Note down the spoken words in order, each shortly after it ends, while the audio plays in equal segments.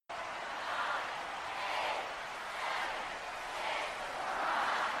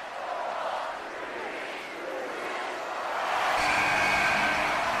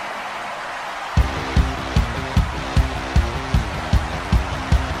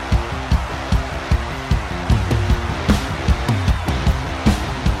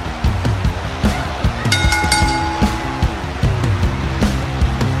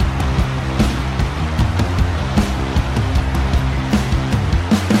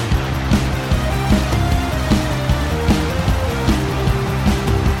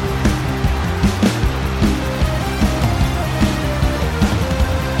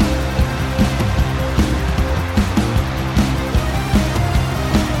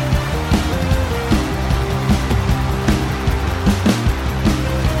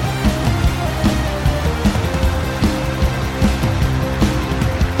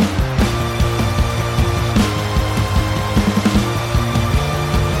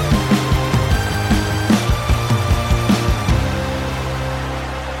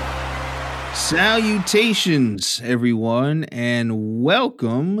Salutations, everyone, and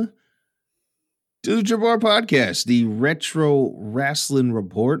welcome to the Triple R Podcast, the Retro Wrestling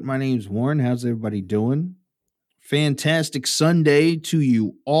Report. My name's Warren. How's everybody doing? Fantastic Sunday to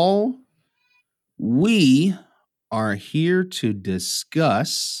you all. We are here to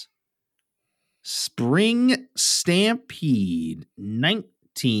discuss Spring Stampede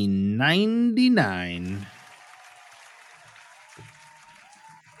 1999.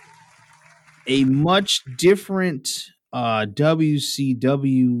 A much different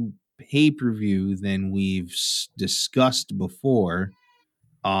WCW pay-per-view than we've discussed before.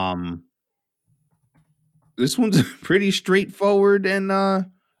 This one's pretty straightforward and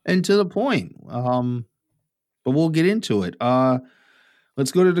to the point. But we'll get into it.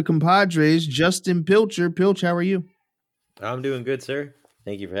 Let's go to the compadres. Justin Pilcher. Pilch, how are you? I'm doing good, sir.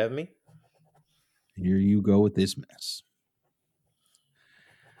 Thank you for having me. Here you go with this mess.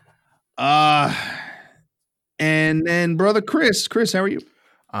 And then brother Chris. Chris, how are you?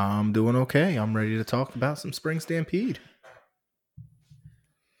 I'm doing okay. I'm ready to talk about some Spring Stampede.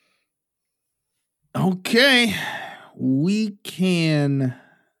 Okay. We can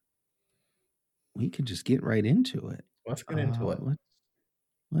just get right into it. Let's get into it.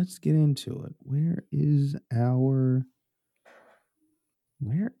 Let's get into it. Where is the bell?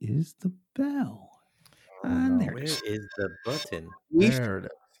 Where is the button? There it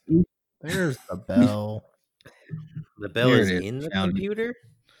is. There's the bell. The bell is in the computer?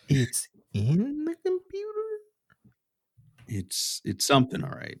 It's in the computer? It's something,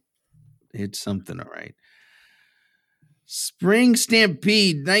 all right. It's something, all right. Spring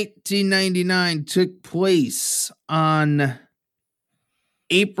Stampede 1999 took place on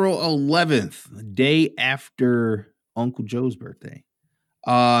April 11th, the day after Uncle Joe's birthday.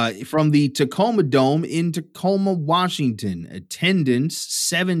 From the Tacoma Dome in Tacoma, Washington. Attendance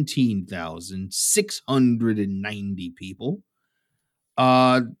 17,690 people.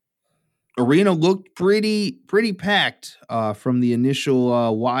 Arena looked pretty packed from the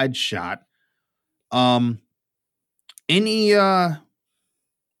initial wide shot. As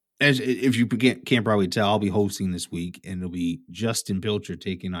if you can't probably tell, I'll be hosting this week, and it'll be Justin Pilcher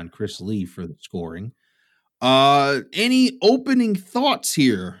taking on Chris Lee for the scoring. Any opening thoughts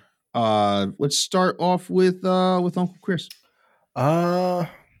here? Let's start off with Uncle Chris.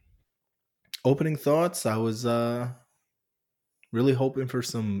 Opening thoughts. I was really hoping for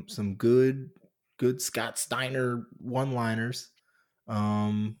some good Scott Steiner one-liners.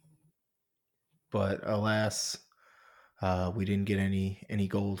 But alas, we didn't get any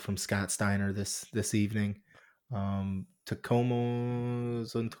gold from Scott Steiner this evening.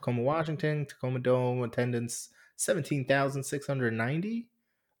 Tacoma's in Tacoma, Washington. Tacoma Dome attendance 17,690.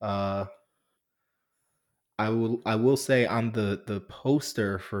 I will say on the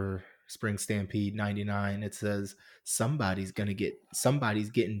poster for Spring Stampede 99, it says somebody's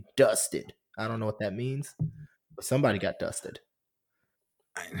getting dusted. I don't know what that means, but somebody got dusted.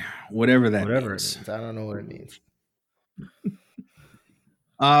 Whatever that means. It means. I don't know what it means.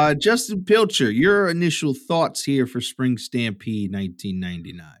 Justin Pilcher, your initial thoughts here for Spring Stampede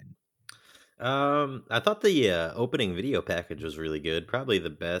 1999. I thought the opening video package was really good. Probably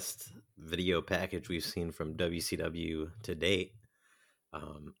the best video package we've seen from WCW to date.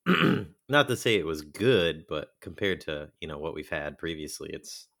 Not to say it was good, but compared to what we've had previously,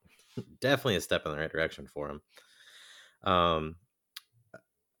 it's definitely a step in the right direction for him.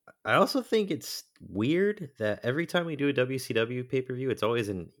 I also think it's weird that every time we do a WCW pay-per-view, it's always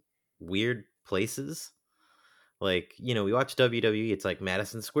in weird places. Like, we watch WWE, it's like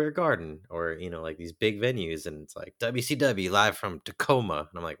Madison Square Garden or, like these big venues, and it's like WCW live from Tacoma.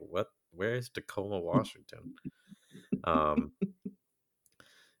 And I'm like, what? Where is Tacoma, Washington? I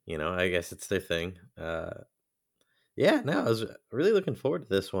guess it's their thing. I was really looking forward to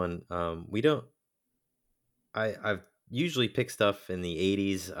this one. I've usually pick stuff in the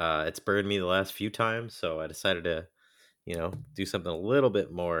 80s. It's burned me the last few times, so I decided to, do something a little bit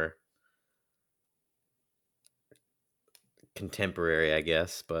more contemporary, I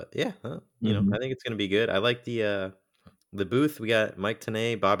guess. But yeah, I think it's gonna be good. I like the booth. We got Mike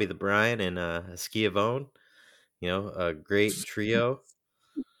Tenay, Bobby the Bryan, and Schiavone. A great trio,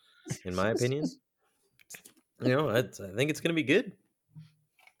 in my opinion. I think it's gonna be good.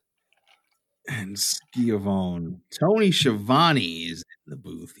 And Schiavone. Tony Schiavone is in the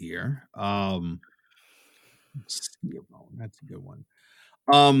booth here. Schiavone, that's a good one.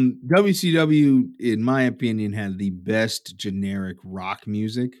 WCW, in my opinion, had the best generic rock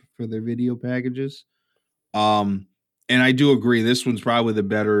music for their video packages. And I do agree, this one's probably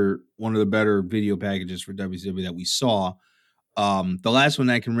one of the better video packages for WCW that we saw. The last one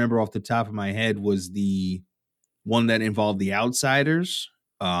I can remember off the top of my head was the one that involved the Outsiders,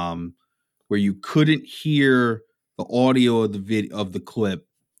 where you couldn't hear the audio of the video of the clip,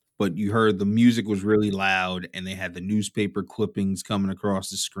 but you heard the music was really loud, and they had the newspaper clippings coming across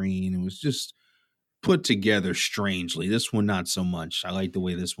the screen. It was just put together strangely. This one, not so much. I like the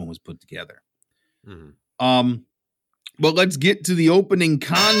way this one was put together. But let's get to the opening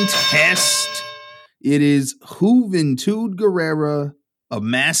contest. It is Juventud Guerrera, a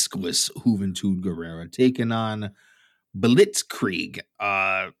maskless Juventud Guerrera, taking on Blitzkrieg.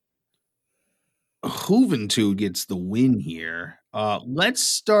 Juventud gets the win here. Let's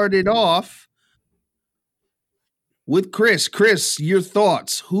start it off with Chris. Chris, your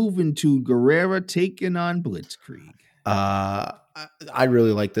thoughts? Juventud Guerrera taking on Blitzkrieg. I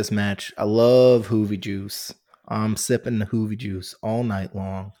really like this match. I love Hoovy Juice. I'm sipping the Hoovy Juice all night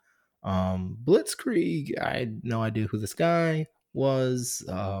long. Blitzkrieg, I had no idea who this guy was.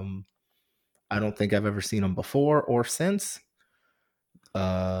 I don't think I've ever seen him before or since.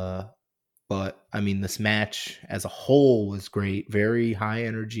 But I mean, this match as a whole was great. Very high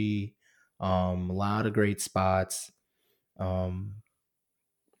energy. A lot of great spots. And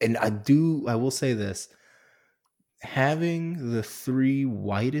I will say this. Having the three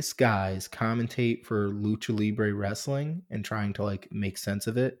whitest guys commentate for Lucha Libre Wrestling and trying to like make sense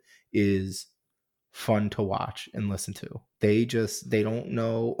of it is fun to watch and listen to. They don't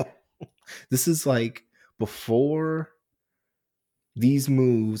know. This is like before these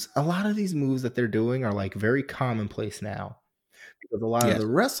moves. A lot of these moves that they're doing are like very commonplace now. Because a lot of the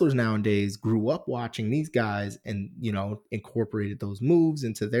wrestlers nowadays grew up watching these guys and, incorporated those moves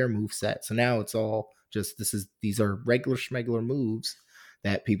into their move set. So now it's all just these are regular schmegular moves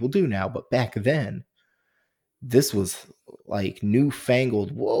that people do now. But back then, this was like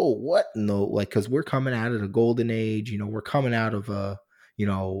newfangled. Whoa, what? No, like, because we're coming out of the golden age. We're coming out of a,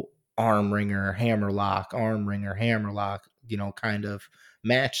 arm ringer, hammerlock, kind of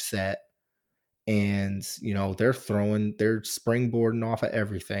match set. And, they're springboarding off of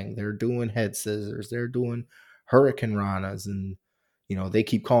everything. They're doing head scissors. They're doing hurricane ranas. And, they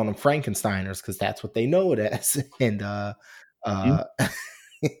keep calling them Frankensteiners because that's what they know it as. And,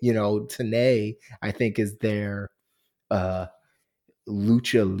 Tenay, I think, is their lucha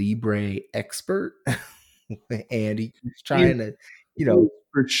libre expert. And he's trying to,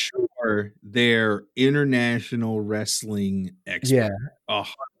 for sure, their international wrestling expert. Yeah.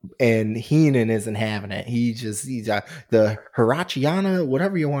 And Heenan isn't having it. He's the Hirachiana,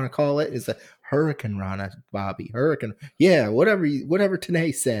 whatever you want to call it, is a Hurricane Rana, Bobby. Hurricane. Yeah, whatever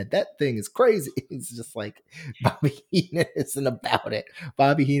Tenay said. That thing is crazy. It's just like Bobby Heenan isn't about it.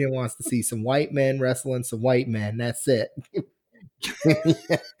 Bobby Heenan wants to see some white men wrestling some white men. That's it.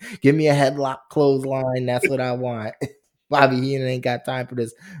 Give me a headlock clothesline. That's what I want. Bobby Heenan ain't got time for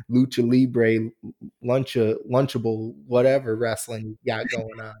this lucha libre, lunchable, whatever wrestling you got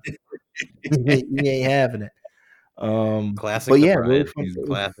going on. He ain't having it. Classic, but yeah, Brian. He's a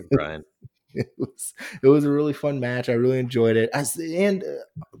classic Brian. It was a really fun match. I really enjoyed it. This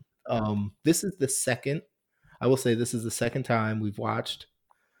is the second. I will say this is the second time we've watched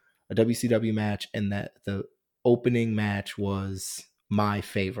a WCW match, and that the opening match was my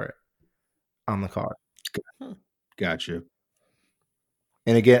favorite on the card. Gotcha.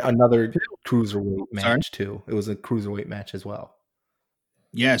 And again, another cruiserweight match too. It was a cruiserweight match as well.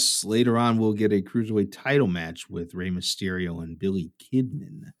 Yes, later on we'll get a cruiserweight title match with Rey Mysterio and Billy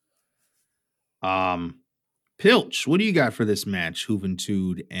Kidman. Pilch, what do you got for this match,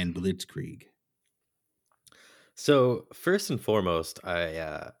 Juventud and Blitzkrieg? So first and foremost,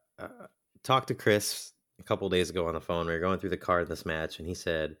 I talked to Chris a couple days ago on the phone. We were going through the card of this match, and he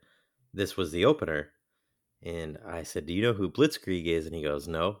said this was the opener. And I said, do you know who Blitzkrieg is? And he goes,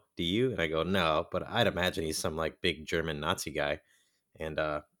 no. Do you? And I go, no, but I'd imagine he's some like big German Nazi guy. And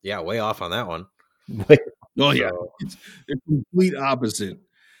way off on that one. Yeah, it's the complete opposite.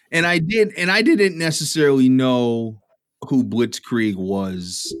 And I didn't necessarily know who Blitzkrieg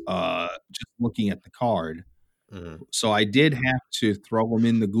was just looking at the card. Mm-hmm. So I did have to throw him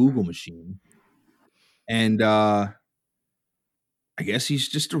in the Google machine. And I guess he's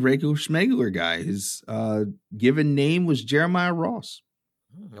just a regular schmegular guy. His given name was Jeremiah Ross.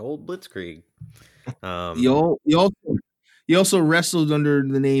 Old Blitzkrieg. He also wrestled under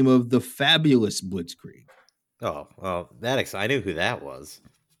the name of the Fabulous Blitzkrieg. Oh, well, I knew who that was,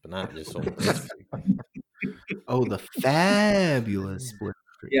 but not just old Blitzkrieg. Oh, the Fabulous Blitzkrieg.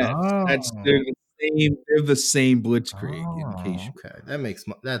 Yeah, they're the same Blitzkrieg. Okay, that makes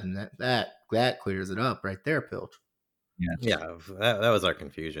that clears it up right there, Pilch. Yeah, that was our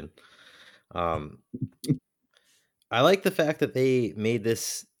confusion. I like the fact that they made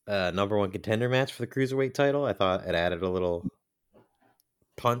this number one contender match for the Cruiserweight title. I thought it added a little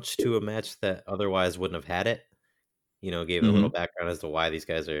punch to a match that otherwise wouldn't have had it. Gave it a little Mm-hmm. background as to why these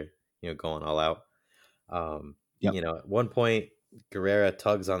guys are, going all out. Yep. At one point, Guerrera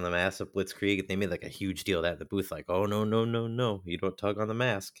tugs on the mask of Blitzkrieg. They made like a huge deal of that in the booth, like, oh, no, no, no, no, you don't tug on the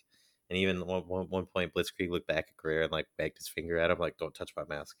mask. And even one point, Blitzkrieg looked back at Guerrera and like wagged his finger at him, like, don't touch my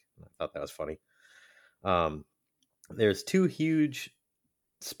mask. And I thought that was funny. There's two huge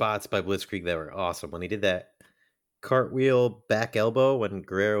spots by Blitzkrieg that were awesome. When he did that cartwheel back elbow when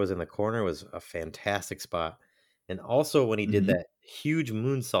Guerrero was in the corner was a fantastic spot. And also when he did Mm-hmm. that huge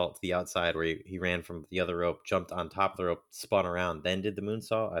moonsault to the outside where he ran from the other rope, jumped on top of the rope, spun around, then did the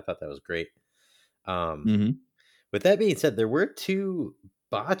moonsault. I thought that was great. Mm-hmm. With that being said, there were two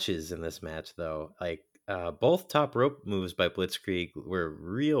botches in this match, though. Like both top rope moves by Blitzkrieg were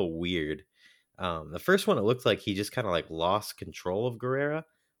real weird. The first one, it looked like he just kind of like lost control of Guerrera.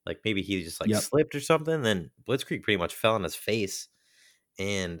 Like maybe he just like Yep. slipped or something. Then Blitzkrieg pretty much fell on his face.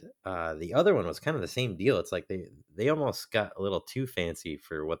 And the other one was kind of the same deal. It's like they almost got a little too fancy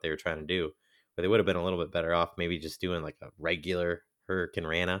for what they were trying to do. But they would have been a little bit better off maybe just doing like a regular Hurricane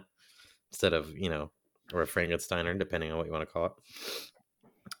Rana instead of, or a Frankensteiner, depending on what you want to call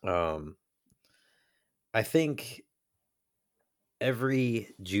it. I think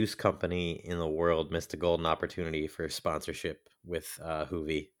every juice company in the world missed a golden opportunity for sponsorship with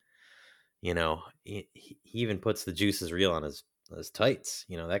Hoovy. He even puts the juice is real on his tights.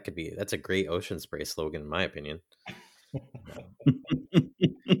 That's a great Ocean Spray slogan in my opinion.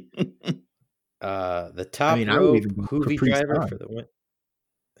 The top rope Hoovy driver for the win.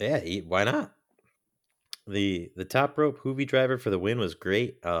 Yeah, why not? The top rope Hoovy driver for the win was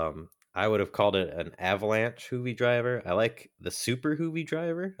great. I would have called it an avalanche Hoovy driver. I like the super Hoovy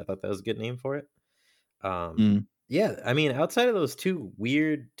driver. I thought that was a good name for it. Yeah, I mean, outside of those two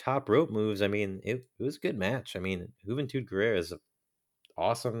weird top rope moves, I mean, it was a good match. I mean, Juventud Guerrera is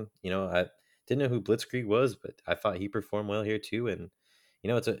awesome. I didn't know who Blitzkrieg was, but I thought he performed well here too. And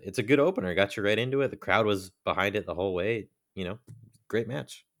it's a good opener. Got you right into it. The crowd was behind it the whole way. Great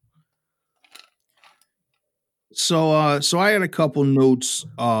match. So I had a couple notes.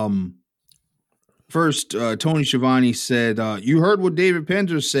 First, Tony Schiavone said, you heard what David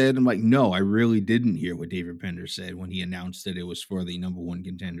Pender said. I'm like, no, I really didn't hear what David Pender said when he announced that it was for the number one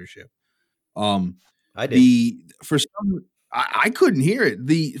contendership. I did. I couldn't hear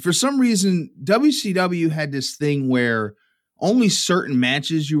it. For some reason, WCW had this thing where only certain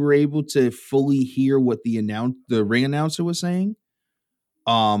matches you were able to fully hear what the ring announcer was saying.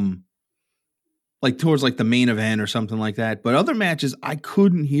 Like towards like the main event or something like that. But other matches, I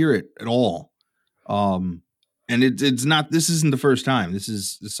couldn't hear it at all. And it's not, this isn't the first time. This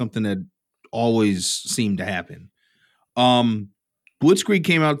is something that always seemed to happen. Blitzkrieg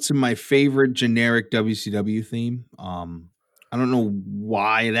came out to my favorite generic WCW theme. I don't know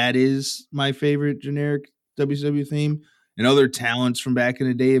why that is my favorite generic WCW theme. And other talents from back in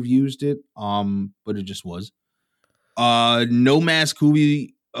the day have used it. But it just was. No Mask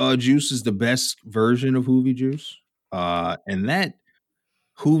Hoovy Juice is the best version of Hoovy Juice. And that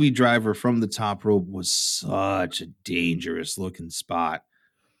Hoovy driver from the top rope was such a dangerous looking spot.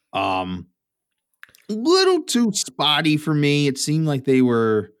 Little too spotty for me. It seemed like they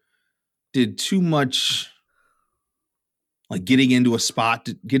did too much, like getting into a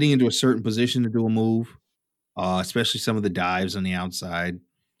certain position to do a move, especially some of the dives on the outside.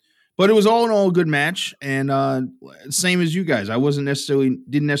 But it was all in all a good match, and same as you guys. I didn't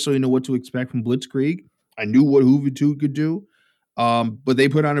necessarily know what to expect from Blitzkrieg. I knew what Juventud could do. But they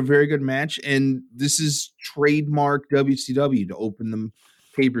put on a very good match, and this is trademark WCW to open the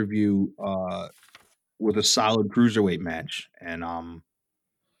pay-per-view with a solid cruiserweight match, and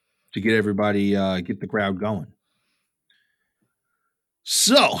to get everybody get the crowd going.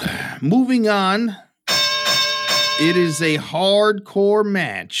 So, moving on, it is a hardcore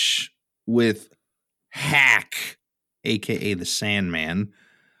match with Hack, aka the Sandman,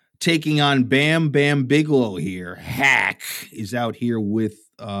 taking on Bam Bam Bigelow here. Hack is out here with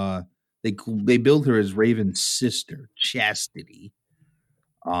they build her as Raven's sister, Chastity.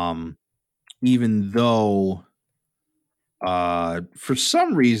 Even though for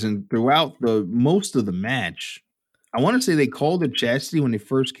some reason throughout most of the match, I want to say they called her Chastity when they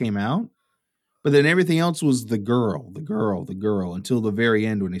first came out, but then everything else was the girl until the very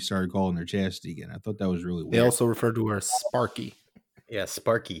end when they started calling her Chastity again. I thought that was really weird. They also referred to her as Sparky. Yeah,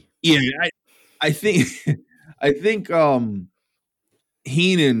 Sparky. Yeah, I think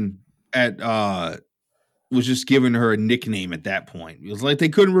Heenan at was just giving her a nickname at that point. It was like they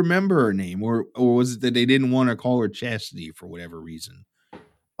couldn't remember her name, or was it that they didn't want to call her Chastity for whatever reason?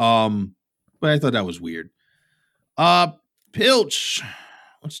 But I thought that was weird. Pilch,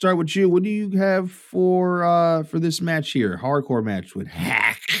 let's start with you. What do you have for this match here? Hardcore match with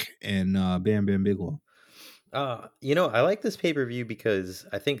Hack and Bam Bam Bigelow. I like this pay-per-view because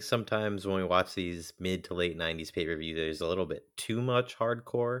I think sometimes when we watch these mid to late 90s pay-per-view, there's a little bit too much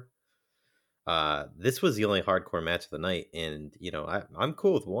hardcore. This was the only hardcore match of the night, and I'm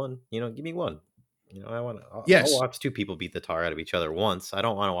cool with one. Give me one. I'll watch two people beat the tar out of each other once. I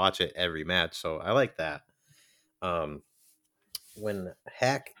don't want to watch it every match, so I like that. When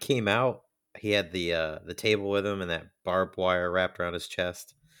Hack came out, he had the table with him and that barbed wire wrapped around his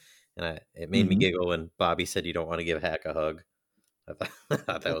chest, and it made me giggle when Bobby said, "You don't want to give Hack a hug." I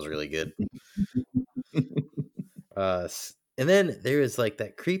thought that was really good. And then there is like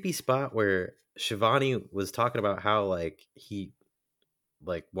that creepy spot where Shivani was talking about how like he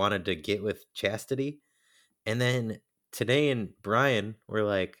like wanted to get with Chastity, and then today and Brian were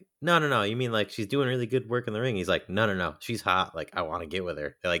like, no, you mean like she's doing really good work in the ring? He's like, no, she's hot. Like I want to get with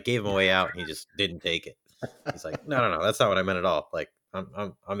her. They like gave him a way out, and he just didn't take it. He's like, no, that's not what I meant at all. Like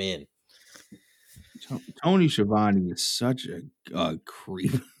I'm in. Tony Schiavone is such a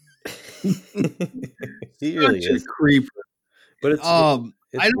creep. He really is a creeper. But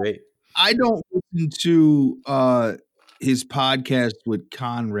it's great. I don't listen to his podcast with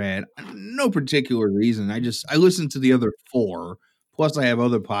Conrad. No particular reason. I listen to the other 4. Plus, I have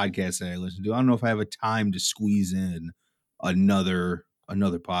other podcasts that I listen to. I don't know if I have a time to squeeze in another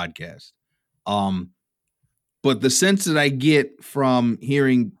podcast. But the sense that I get from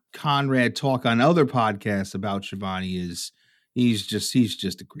hearing Conrad talk on other podcasts about Schiavone is he's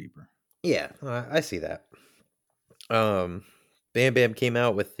just a creeper. Yeah, I see that. Bam Bam came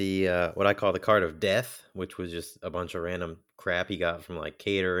out with the what I call the card of death, which was just a bunch of random crap he got from like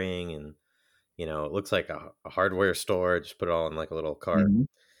catering, and it looks like a hardware store. Just put it all in like a little cart.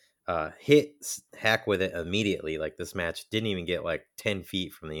 Hit Hack with it immediately. Like this match didn't even get like 10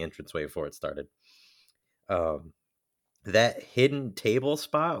 feet from the entranceway before it started. That hidden table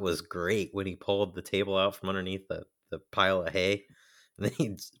spot was great when he pulled the table out from underneath the pile of hay, and then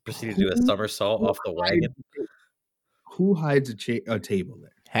he proceeded to do a somersault off the wagon. Who hides a table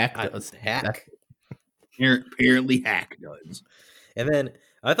there? Hack does. Hack. Apparently, Hack does. And then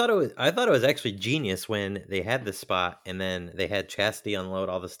I thought it was actually genius when they had the spot, and then they had Chastity unload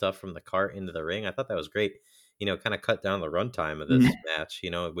all the stuff from the cart into the ring. I thought that was great. Kind of cut down the runtime of this match. We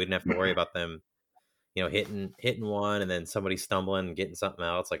didn't have to worry about them, hitting one and then somebody stumbling and getting something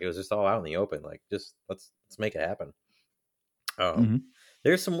else. Like it was just all out in the open. Like just let's make it happen.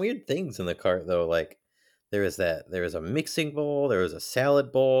 There's some weird things in the cart though. Like there was a mixing bowl, there was a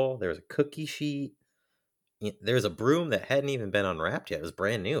salad bowl, there was a cookie sheet. There was a broom that hadn't even been unwrapped yet. It was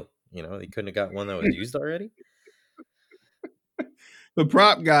brand new. He couldn't have got one that was used already. The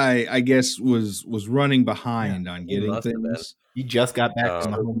prop guy, I guess, was running behind on getting things. He just got back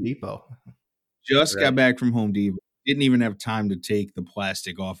from the Home Depot. Got back from Home Depot. Didn't even have time to take the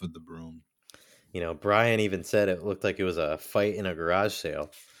plastic off of the broom. Brian even said it looked like it was a fight in a garage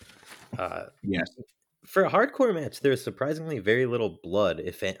sale. Yes. For a hardcore match, there's surprisingly very little blood.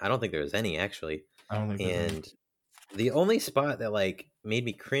 I don't think there was any actually. I don't think. And the only spot that like made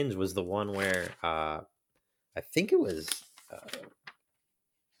me cringe was the one where I think it was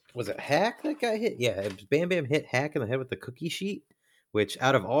it Hack that got hit? Yeah, it was Bam Bam hit Hack in the head with the cookie sheet. Which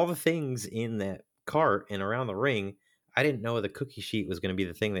out of all the things in that cart and around the ring, I didn't know the cookie sheet was going to be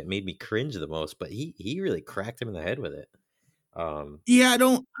the thing that made me cringe the most. But he really cracked him in the head with it. Yeah, I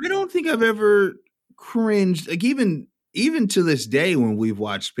don't think I've ever cringed. Like even to this day, when we've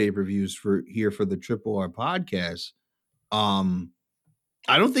watched pay-per-views for the Triple R podcast, I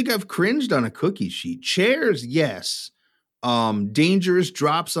don't think I've cringed on a cookie sheet. Chairs, yes. Dangerous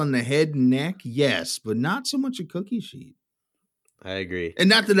drops on the head and neck, yes, but not so much a cookie sheet. I agree. And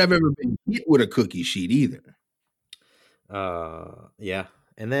not that I've ever been hit with a cookie sheet either. Yeah.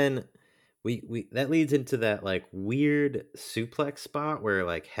 And then we that leads into that like weird suplex spot where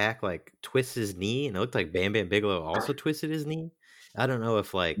like Hack like twists his knee, and it looked like Bam Bam Bigelow also twisted his knee. I don't know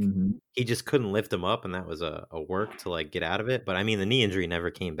if like he just couldn't lift him up and that was a work to like get out of it. But I mean the knee injury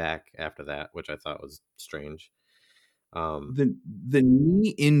never came back after that, which I thought was strange. The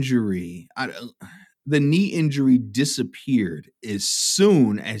knee injury the knee injury disappeared as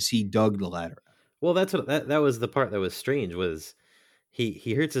soon as he dug the ladder out. Well, that's what that was the part that was strange was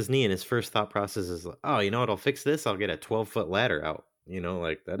he hurts his knee and his first thought process is, oh, you know what, I'll fix this. I'll get a 12-foot ladder out.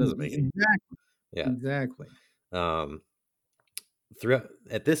 Like that doesn't make any sense. Yeah, exactly. Throughout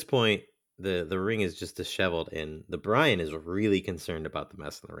at this point, the ring is just disheveled, and the Brian is really concerned about the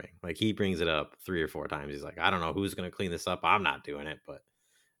mess in the ring. Like, he brings it up 3 or 4 times. He's like, I don't know who's gonna clean this up. I'm not doing it, but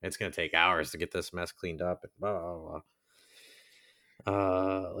it's gonna take hours to get this mess cleaned up. And blah, blah,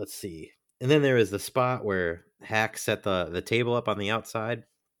 blah. Let's see. And then there is the spot where Hack set the table up on the outside,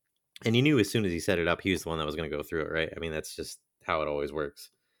 and you knew as soon as he set it up, he was the one that was gonna go through it, right? I mean, that's just how it always works.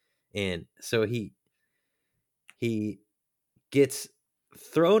 And so he gets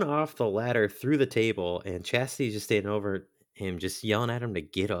thrown off the ladder through the table, and Chastity's just standing over him, just yelling at him to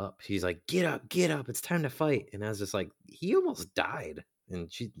get up. She's like, get up, it's time to fight. And I was just like, he almost died,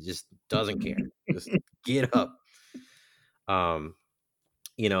 and she just doesn't care. Just get up. Then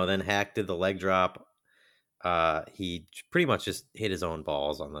Hack did the leg drop. He pretty much just hit his own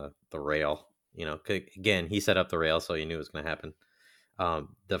balls on the rail. Again, he set up the rail, so you knew it was going to happen.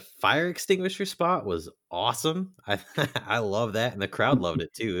 The fire extinguisher spot was awesome. I love that, and the crowd loved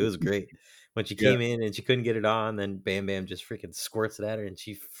it too. It was great when she came in and she couldn't get it on. Then Bam Bam just freaking squirts it at her, and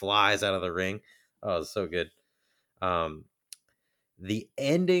she flies out of the ring. Oh, it was so good. The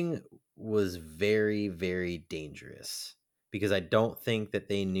ending was very, very dangerous because I don't think that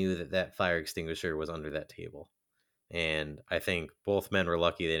they knew that fire extinguisher was under that table. And I think both men were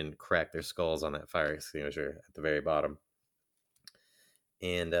lucky they didn't crack their skulls on that fire extinguisher at the very bottom.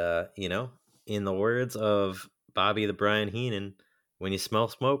 And, in the words of Bobby the Brian Heenan, when you smell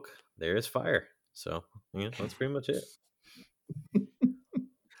smoke, there is fire. So, that's pretty much it.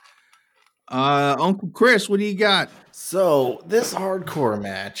 Uncle Chris, what do you got? So this hardcore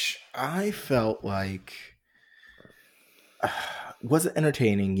match, I felt like, was it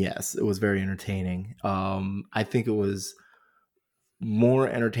entertaining? Yes, it was very entertaining. I think it was more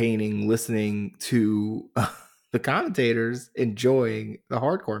entertaining listening to the commentators enjoying the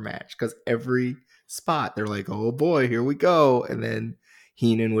hardcore match, because every spot they're like, oh boy, here we go. And then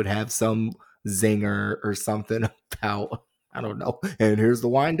Heenan would have some zinger or something about, I don't know, and here's the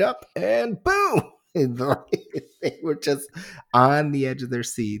wind up, and boom. And they were just on the edge of their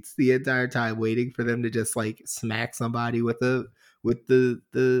seats the entire time, waiting for them to just like smack somebody with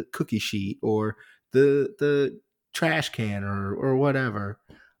the cookie sheet or the trash can or whatever.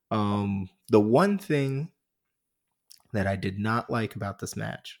 The one thing that I did not like about this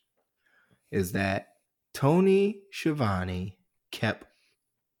match is that Tony Schiavone kept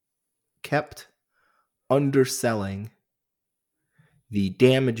underselling the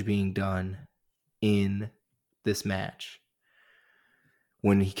damage being done in this match.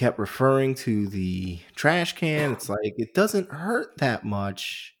 When he kept referring to the trash can, it's like, it doesn't hurt that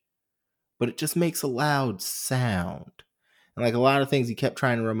much, but it just makes a loud sound. And like a lot of things, he kept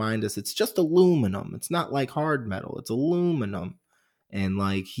trying to remind us, it's just aluminum. It's not like hard metal. It's aluminum. And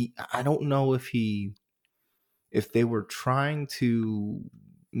like, I don't know if they were trying to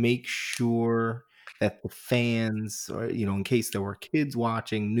make sure that the fans, or, in case there were kids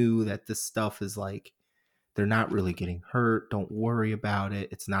watching, knew that this stuff is like, they're not really getting hurt. Don't worry about it.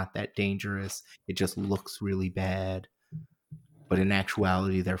 It's not that dangerous. It just looks really bad. But in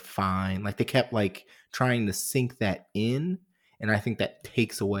actuality, they're fine. Like, they kept like trying to sink that in. And I think that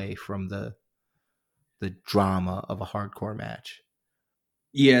takes away from the drama of a hardcore match.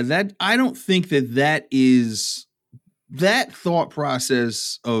 Yeah, I don't think that is that thought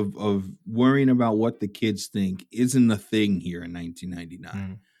process of worrying about what the kids think isn't a thing here in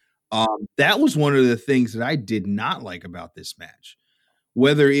 1999. That was one of the things that I did not like about this match.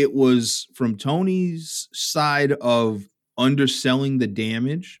 Whether it was from Tony's side of underselling the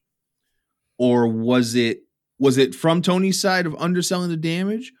damage, or was it from Tony's side of underselling the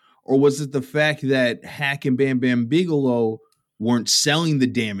damage, or was it the fact that Hack and Bam Bam Bigelow weren't selling the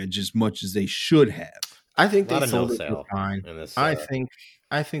damage as much as they should have? I think they sold it fine.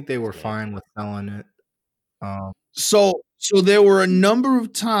 I think they were fine with selling it. So there were a number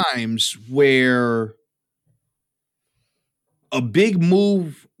of times where a big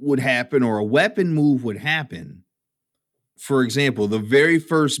move would happen or a weapon move would happen. For example, the very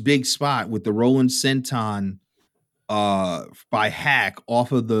first big spot with the Rolling Senton by Hack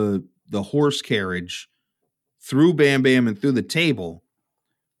off of the horse carriage through Bam Bam and through the table.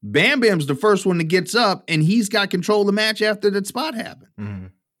 Bam Bam's the first one that gets up, and he's got control of the match after that spot happened.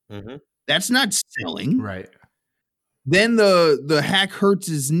 Mm-hmm. Mm-hmm. That's not selling. Right. Then the Hack hurts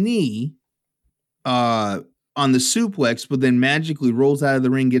his knee on the suplex, but then magically rolls out of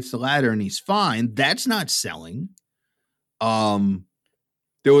the ring, gets the ladder, and he's fine. That's not selling. There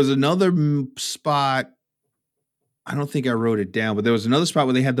was another spot. I don't think I wrote it down, but there was another spot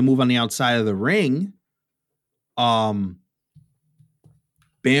where they had to move on the outside of the ring. Bam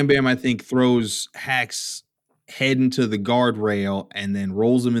Bam, I think, throws Hack's head into the guardrail and then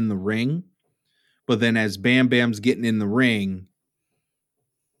rolls him in the ring. But then as Bam Bam's getting in the ring,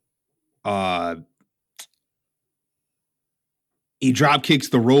 he drop kicks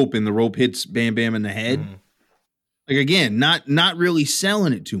the rope and the rope hits Bam Bam in the head. Mm-hmm. Like, again, not really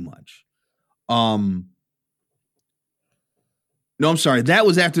selling it too much. No, I'm sorry. That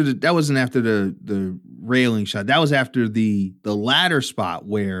wasn't after the railing shot. That was after the ladder spot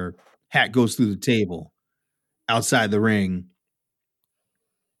where Hack goes through the table outside the ring.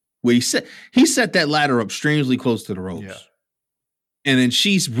 Where he set that ladder up strangely close to the ropes. Yeah. And then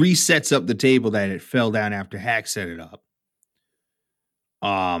she resets up the table that it fell down after Hack set it up.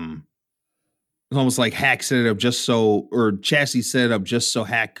 It's almost like Hack set it up or Chassis set it up just so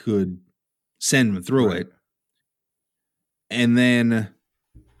Hack could send him through it. And then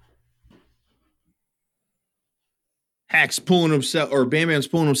Hack's pulling himself, or Bam Bam's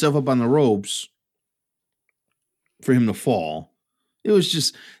pulling himself up on the ropes for him to fall. There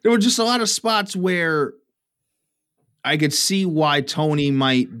were just a lot of spots where I could see why Tony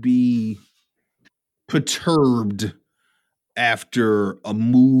might be perturbed after a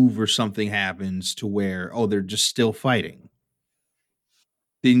move or something happens to where, they're just still fighting.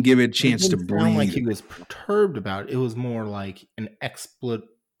 Didn't give it a chance to breathe. Sound like he was perturbed about it. It was more like an what's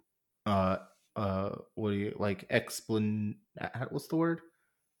the word?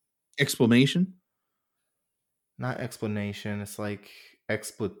 Explanation? Not explanation. It's like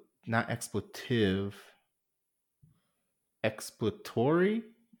not expletive. Exploratory?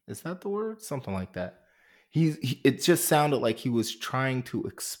 Is that the word? Something like that. It just sounded like he was trying to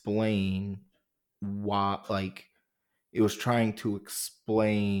explain why, like, it was trying to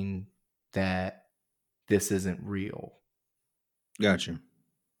explain that this isn't real. Gotcha.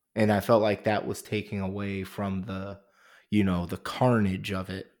 And I felt like that was taking away from the carnage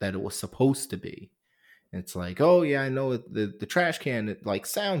of it that it was supposed to be. It's like, oh yeah, I know the trash can, it like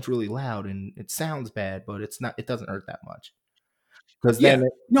sounds really loud and it sounds bad, but it doesn't hurt that much. Because then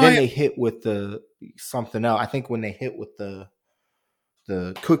they hit with the something else. I think when they hit with the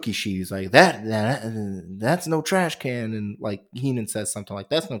cookie sheet, he's like, that's no trash can, and like Heenan says something like,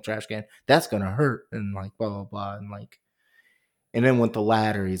 that's no trash can, that's gonna hurt, and like blah blah blah, and then with the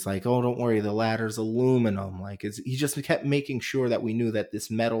ladder, he's like, oh, don't worry, the ladder's aluminum. Like, he just kept making sure that we knew that this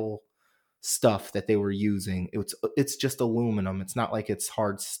metal stuff that they were using, it's just aluminum. It's not like it's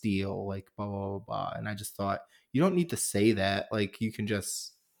hard steel, like blah blah blah blah. And I just thought, you don't need to say that. Like, you can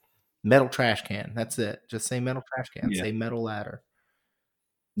just metal trash can. That's it. Just say metal trash can. Say metal ladder.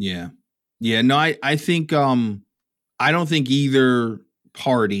 Yeah. No, I think I don't think either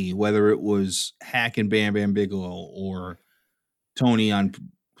party, whether it was Hack and Bam Bam Bigelow or Tony on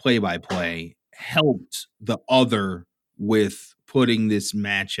play-by-play, helped the other with putting this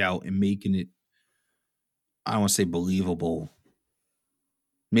match out and making it, I don't want to say believable,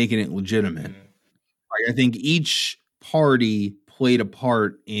 making it legitimate. Like, I think each party played a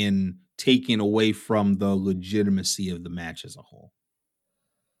part in taking away from the legitimacy of the match as a whole.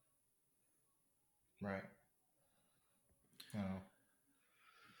 Right.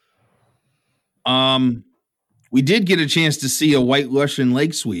 We did get a chance to see a White Russian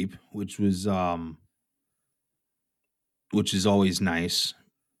leg sweep, which is always nice.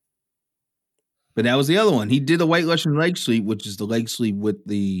 But that was the other one. He did a White Russian leg sweep, which is the leg sweep with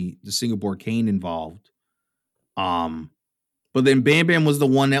the Singapore cane involved. But then Bam Bam was the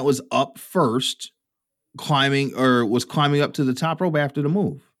one that was up first, climbing up to the top rope after the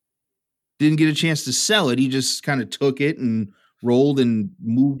move. Didn't get a chance to sell it. He just kind of took it and rolled and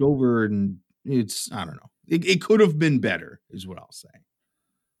moved over, and I don't know. It could have been better, is what I'll say.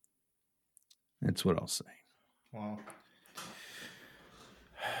 That's what I'll say. Well,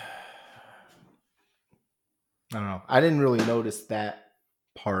 I don't know. I didn't really notice that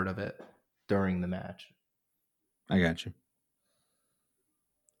part of it during the match. I got you.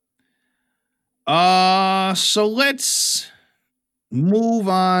 So let's move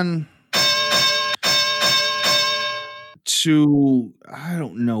on to, I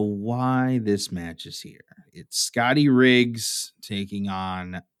don't know why this match is here. It's Scotty Riggs taking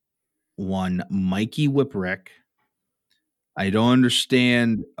on one Mikey Whipwreck. I don't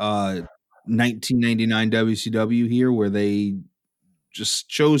understand 1999 WCW here, where they just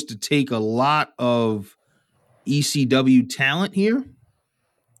chose to take a lot of ECW talent here.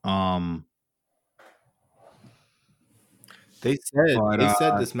 They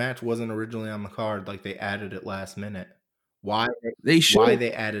said this match wasn't originally on the card. Like, they added it last minute. Why they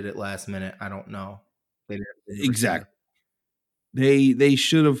added it last minute, I don't know. Exactly. They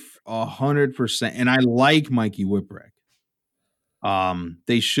should have 100%. And I like Mikey Whipwreck.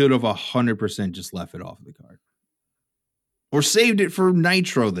 They should have 100% just left it off the card, or saved it for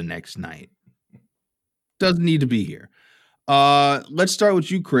Nitro the next night. Doesn't need to be here. Let's start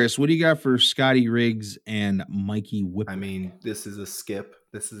with you, Chris. What do you got for Scotty Riggs and Mikey Whipwreck? I mean, this is a skip.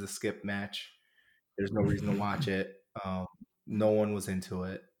 This is a skip match. There's no reason to watch it. No one was into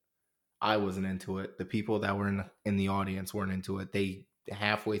it. I wasn't into it. The people that were in the audience weren't into it. They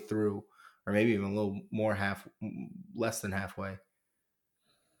halfway through, or maybe even a little more less than halfway.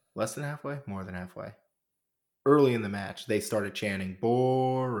 Less than halfway? More than halfway. Early in the match, they started chanting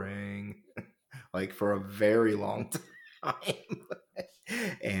 "boring" like for a very long time.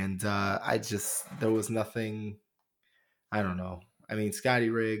 And there was nothing. I don't know. I mean, Scotty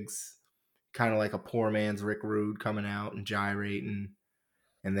Riggs, kind of like a poor man's Rick Rude, coming out and gyrating.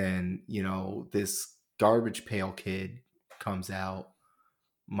 And then, this garbage pail kid comes out,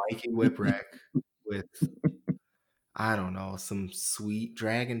 Mikey Whipwreck, with, I don't know, some sweet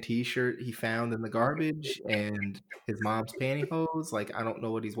dragon t-shirt he found in the garbage and his mom's pantyhose. Like, I don't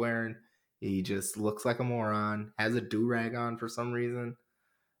know what he's wearing. He just looks like a moron, has a do-rag on for some reason.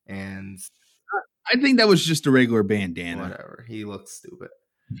 And I think that was just a regular bandana. Whatever. He looks stupid.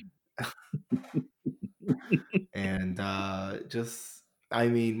 And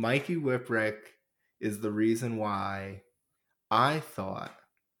Mikey Whipwreck is the reason why I thought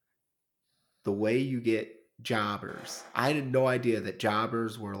the way you get jobbers. I had no idea that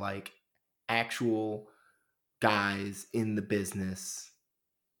jobbers were like actual guys in the business.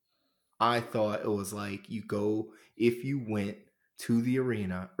 I thought it was like if you went to the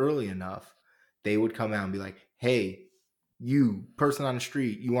arena early enough, they would come out and be like, hey, you person on the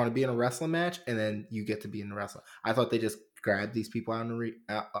street, you want to be in a wrestling match? And then you get to be in the wrestling. I thought they just grabbed these people out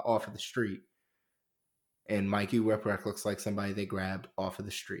off of the street. And Mikey Whipwreck looks like somebody they grabbed off of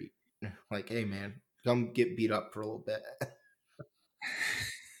the street. Like, hey, man, come get beat up for a little bit.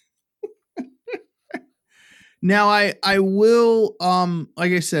 Now, I will,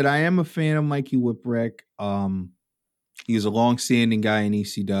 like I said, I am a fan of Mikey Whipwreck. He's a long-standing guy in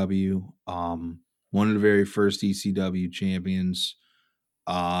ECW. One of the very first ECW champions.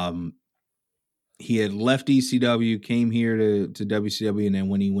 He had left ECW, came here to WCW, and then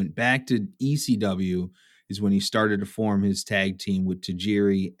when he went back to ECW is when he started to form his tag team with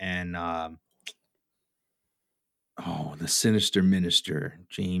Tajiri and the Sinister Minister,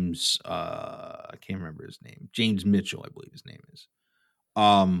 James, I can't remember his name. James Mitchell, I believe his name is.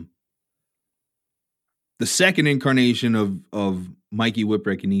 The second incarnation of Mikey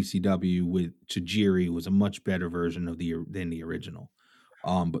Whipwreck in ECW with Tajiri was a much better version than the original.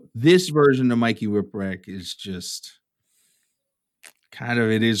 But this version of Mikey Whipwreck is just kind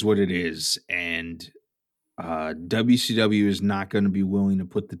of, it is what it is. And WCW is not going to be willing to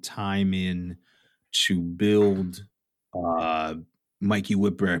put the time in to build Mikey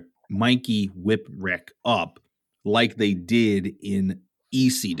Whipwreck up like they did in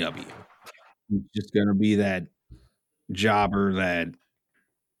ECW. He's just going to be that jobber, that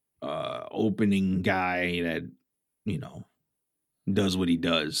opening guy that, does what he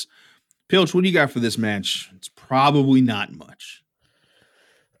does. Pilch, what do you got for this match? It's probably not much.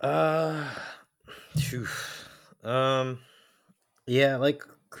 Yeah, like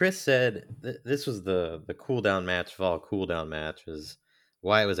Chris said, this was the cool down match of all cool down matches.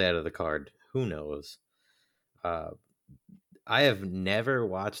 Why it was out of the card, who knows? I have never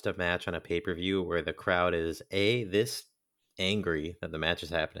watched a match on a pay-per-view where the crowd is A, this angry that the match is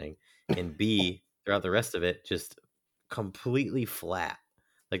happening, and B, throughout the rest of it, just completely flat.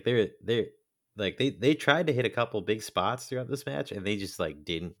 Like they tried to hit a couple big spots throughout this match, and they just like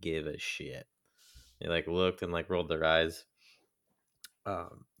didn't give a shit. They like looked and like rolled their eyes.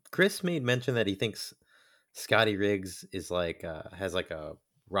 Chris made mention that he thinks Scotty Riggs is like has like a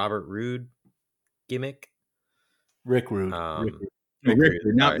Robert Roode gimmick. Rick Rude. Rick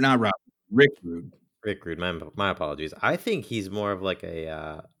Rude. Not Robert. Rick Rude. Rick Rude. My apologies. I think he's more of like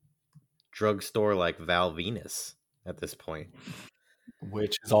a drugstore like Val Venus at this point,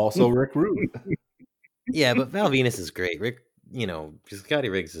 which is also Rick Rude. Yeah, but Val Venus is great. Rick, Scotty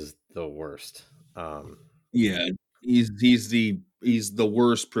Riggs is the worst. Yeah, he's the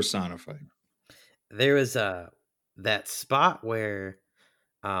worst personified. There was that spot where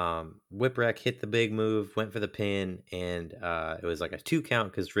Whipwreck hit the big move, went for the pin, and it was like a 2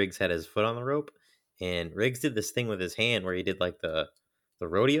 count because Riggs had his foot on the rope, and Riggs did this thing with his hand where he did like the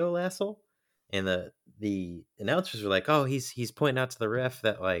rodeo lasso, and the announcers were like, "Oh, he's pointing out to the ref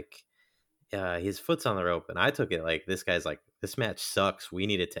that like his foot's on the rope," and I took it like this guy's like, this match sucks, we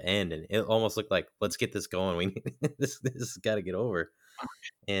need it to end, and it almost looked like, let's get this going, we need this has got to get over.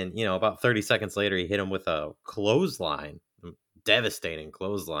 And about 30 seconds later, he hit him with a clothesline, devastating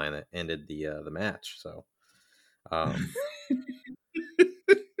clothesline that ended the match. So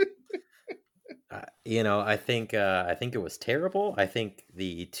I think it was terrible. I think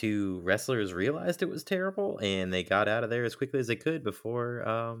the two wrestlers realized it was terrible, and they got out of there as quickly as they could before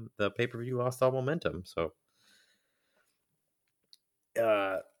the pay-per-view lost all momentum. So,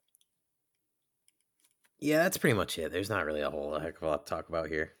 yeah, that's pretty much it. There's not really a whole heck of a lot to talk about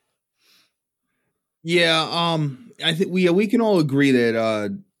here. Yeah, I think we can all agree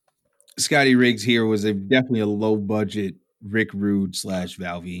that Scotty Riggs here was definitely a low budget Rick Rude /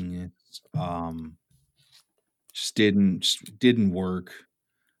 Val Venis. Just didn't work.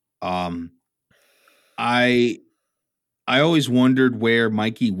 I always wondered where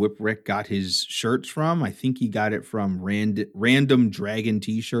Mikey Whipwreck got his shirts from. I think he got it from Random Dragon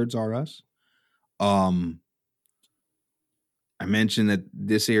T-shirts R Us. I mentioned that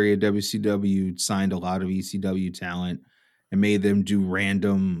this area WCW signed a lot of ECW talent and made them do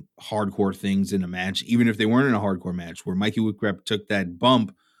random hardcore things in a match, even if they weren't in a hardcore match, where Mikey Whipwreck took that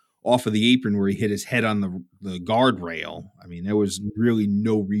bump off of the apron where he hit his head on the guardrail. I mean, there was really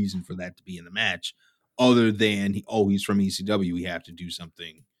no reason for that to be in the match other than, he's from ECW. We have to do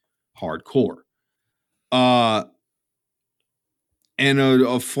something hardcore. And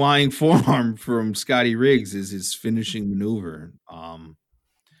a flying forearm from Scotty Riggs is his finishing maneuver.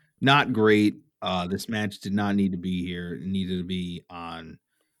 Not great. This match did not need to be here. It needed to be on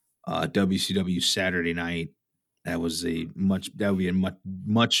WCW Saturday night. That would be a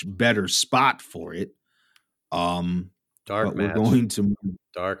much better spot for it. Dark match. We're going to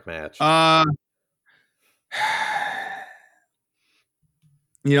dark match. I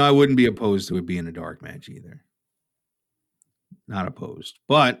wouldn't be opposed to it being a dark match either. Not opposed.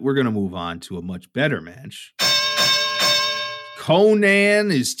 But we're going to move on to a much better match.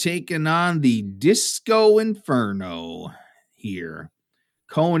 Konnan is taking on the Disco Inferno here.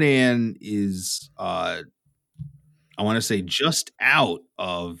 Konnan is, I want to say, just out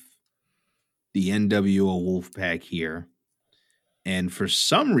of the NWO Wolfpack here. And for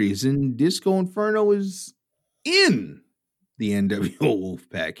some reason, Disco Inferno is in the NWO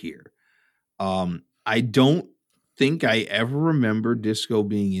Wolfpack here. I don't think I ever remember Disco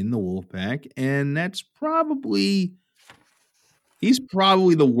being in the Wolfpack, and he's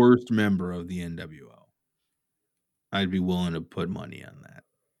probably the worst member of the NWO. I'd be willing to put money on that.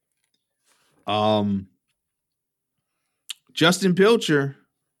 Justin Pilcher,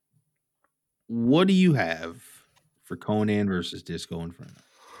 what do you have for Konnan versus Disco Inferno?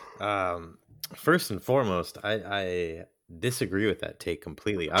 First and foremost, I disagree with that take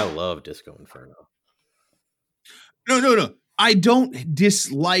completely. I love Disco Inferno. No. I don't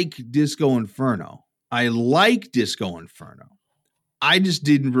dislike Disco Inferno. I like Disco Inferno. I just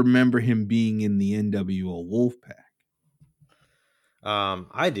didn't remember him being in the NWO Wolfpack.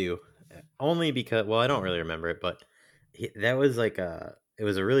 I do. Only because, I don't really remember it, but that was it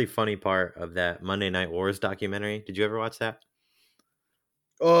was a really funny part of that Monday Night Wars documentary. Did you ever watch that?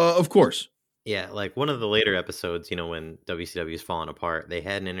 Of course. Yeah, like one of the later episodes, when WCW is falling apart, they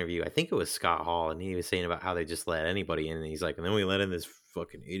had an interview. I think it was Scott Hall, and he was saying about how they just let anybody in. And he's like, and then we let in this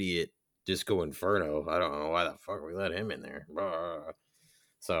fucking idiot Disco Inferno. I don't know why the fuck we let him in there. Blah.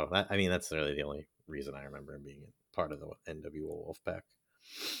 So that's really the only reason I remember him being part of the NWO Wolfpack.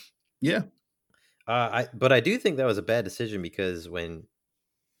 Yeah. But I do think that was a bad decision because when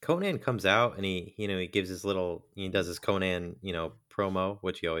Konnan comes out and he gives his he does his Konnan, promo,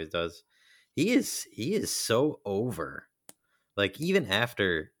 which he always does. He is so over. Like, even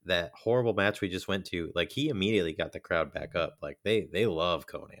after that horrible match we just went to, like, he immediately got the crowd back up. Like, they love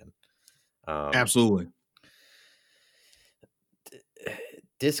Konnan. Absolutely.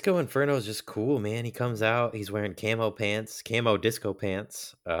 Disco Inferno is just cool, man. He comes out, he's wearing camo disco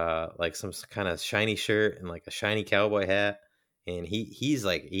pants, like some kind of shiny shirt and like a shiny cowboy hat. And he's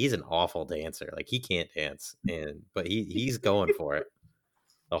an awful dancer. Like, he can't dance, but he's going for it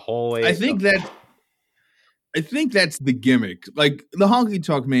the whole way. I think that's the gimmick. Like, the Honky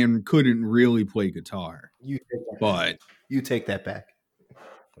Tonk Man couldn't really play guitar. You take that back.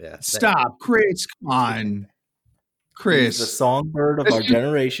 Yeah. Stop, Chris. Come on. Chris. He's the songbird of our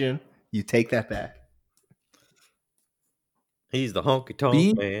generation. You take that back. He's the Honky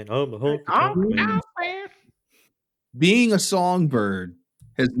Tonk Man. I'm the Honky Tonk Man. Being a songbird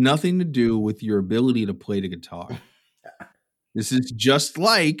has nothing to do with your ability to play the guitar. This is just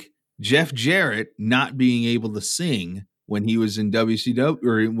like Jeff Jarrett not being able to sing when he was in WCW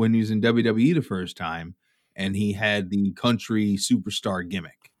or when he was in WWE the first time, and he had the country superstar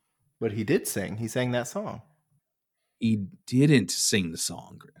gimmick. But he did sing. He sang that song. He didn't sing the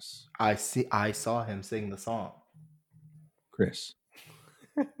song, Chris. I saw him sing the song. Chris,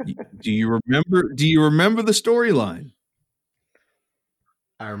 do you remember the storyline?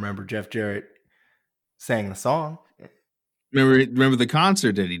 I remember Jeff Jarrett sang the song. Remember the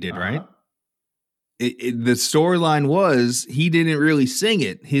concert that he did, Uh-huh. right? The storyline was he didn't really sing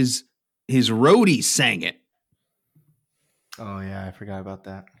it. His roadie sang it. Oh yeah, I forgot about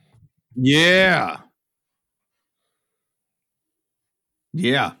that. Yeah.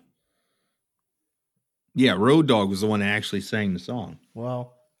 Road Dogg was the one that actually sang the song.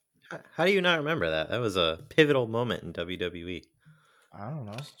 Well, How do you not remember that? That was a pivotal moment in WWE. I don't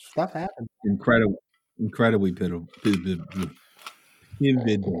know. Stuff happened. Incredibly pivotal.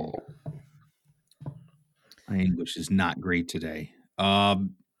 My English is not great today. Pilch,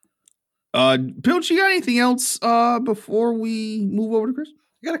 you got anything else before we move over to Chris?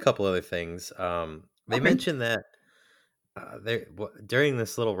 I got a couple other things. They mentioned that during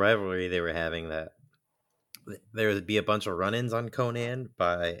this little rivalry they were having, that there would be a bunch of run-ins on Konnan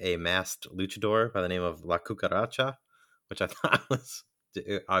by a masked luchador by the name of La Cucaracha, which I thought was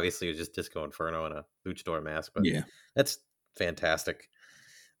obviously it was just Disco Inferno in a luchador mask, but yeah, that's fantastic.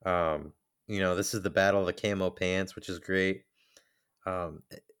 This is the battle of the camo pants, which is great.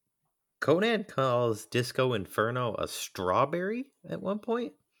 Konnan calls Disco Inferno a strawberry at one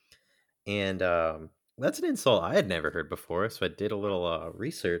point, and that's an insult I had never heard before, so I did a little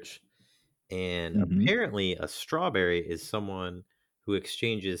research, and apparently a strawberry is someone who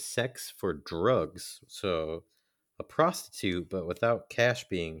exchanges sex for drugs. So a prostitute, but without cash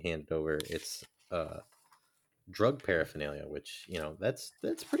being handed over. It's drug paraphernalia, which, that's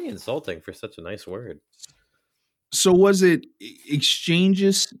pretty insulting for such a nice word. So was it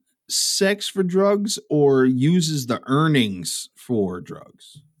exchanges sex for drugs or uses the earnings for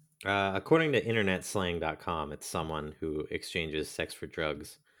drugs? According to internetslang.com, it's someone who exchanges sex for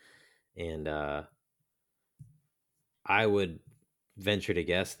drugs. And I would venture to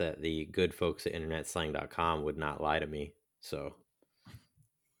guess that the good folks at internetslang.com would not lie to me. So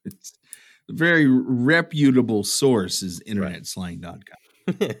it's a very reputable source is internetslang.com.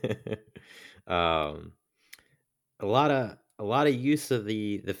 A lot of use of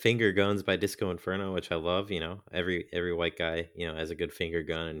the finger guns by Disco Inferno, which I love. Every white guy has a good finger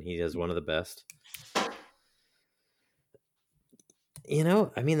gun, and he has one of the best.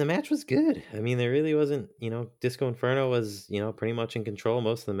 The match was good. There really wasn't, Disco Inferno was, pretty much in control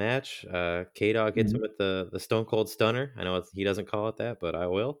most of the match. K-Dog hits him with the Stone Cold Stunner. I know he doesn't call it that, but I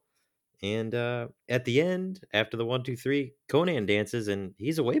will. And at the end, after the 1, 2, 3, Konnan dances, and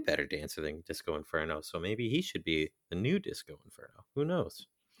he's a way better dancer than Disco Inferno. So maybe he should be the new Disco Inferno. Who knows?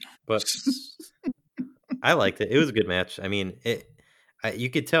 But I liked it. It was a good match.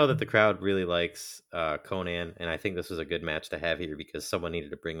 You could tell that the crowd really likes Konnan, and I think this was a good match to have here because someone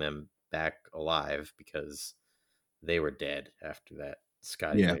needed to bring them back alive because they were dead after that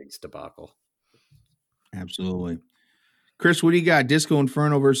Scotty Riggs debacle. Absolutely. Chris, what do you got? Disco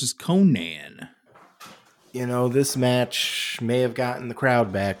Inferno versus Konnan. This match may have gotten the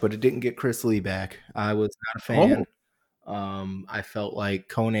crowd back, but it didn't get Chris Lee back. I was not a fan. I felt like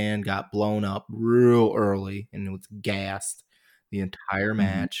Konnan got blown up real early and it was gassed the entire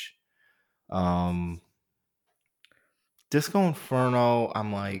match. Disco Inferno,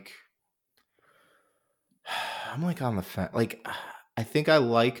 I'm like on the fence. Like, I think I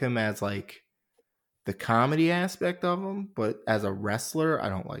like him as like the comedy aspect of him, but as a wrestler, I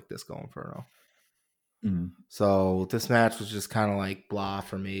don't like Disco Inferno. So this match was just kind of like blah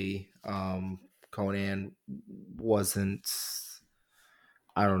for me. Konnan wasn't,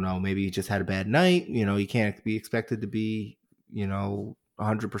 I don't know, maybe he just had a bad night. You can't be expected to be,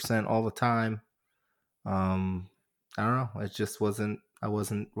 100% all the time. I don't know. It just wasn't, I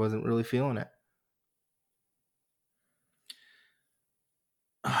wasn't really feeling it.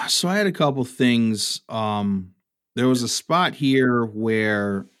 So I had a couple things. There was a spot here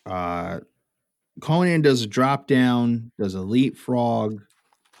where Konnan does a drop down, does a leapfrog,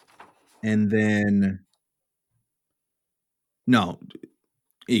 and then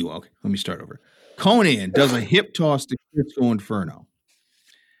okay, let me start over. Konnan does a hip toss to Disco Inferno.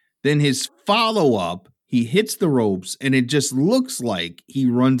 Then his follow-up, he hits the ropes, and it just looks like he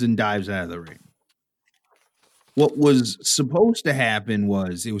runs and dives out of the ring. What was supposed to happen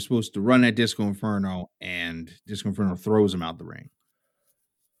was he was supposed to run at Disco Inferno, and Disco Inferno throws him out the ring.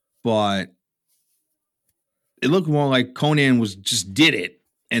 But it looked more like Konnan just did it,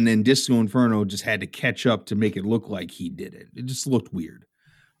 and then Disco Inferno just had to catch up to make it look like he did it. It just looked weird.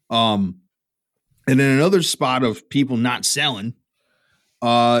 And then another spot of people not selling,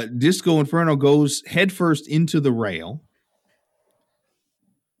 Disco Inferno goes headfirst into the rail.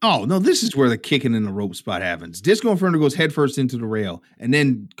 Oh, no, this is where the kicking in the rope spot happens. Disco Inferno goes headfirst into the rail, and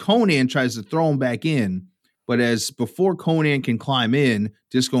then Konnan tries to throw him back in, But as before Konnan can climb in,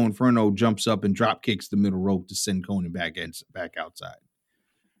 Disco Inferno jumps up and drop kicks the middle rope to send Konnan back outside.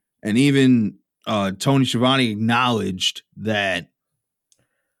 And even Tony Schiavone acknowledged that,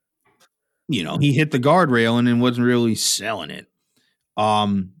 he hit the guardrail and then wasn't really selling it.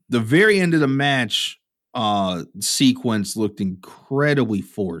 The very end of the match sequence looked incredibly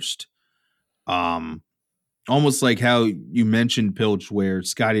forced. Almost like how you mentioned, Pilch, where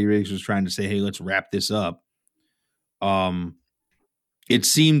Scotty Riggs was trying to say, hey, let's wrap this up. It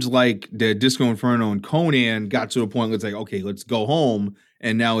seems like the Disco Inferno and Konnan got to a point where it's like, okay, let's go home.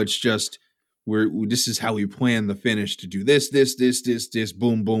 And now it's just, this is how we plan the finish to do this,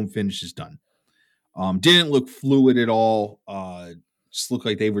 boom, boom, finish is done. Didn't look fluid at all. Just looked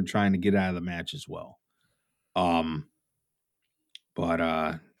like they were trying to get out of the match as well. But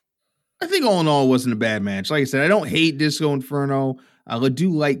I think all in all, it wasn't a bad match. Like I said, I don't hate Disco Inferno. I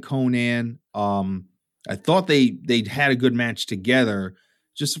do like Konnan. I thought they had a good match together.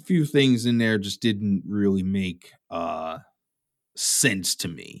 Just a few things in there just didn't really make sense to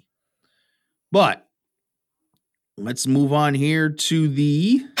me. But let's move on here to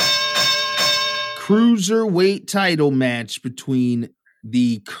the Cruiserweight title match between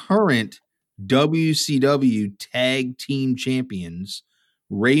the current WCW Tag Team Champions,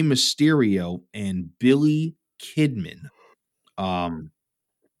 Rey Mysterio and Billy Kidman.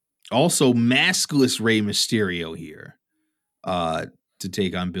 Also, maskless Rey Mysterio here to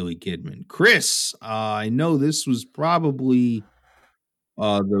take on Billy Kidman. Chris, I know this was probably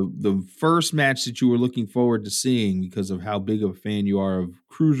the first match that you were looking forward to seeing because of how big of a fan you are of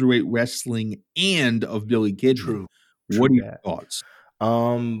Cruiserweight wrestling and of Billy Kidman. True. What are your thoughts?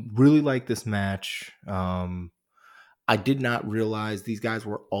 Really like this match. I did not realize these guys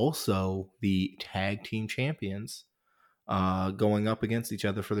were also the tag team champions going up against each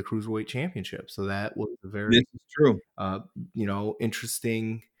other for the Cruiserweight Championship. So that was a very This is true.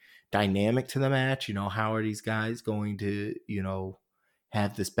 Interesting dynamic to the match. How are these guys going to,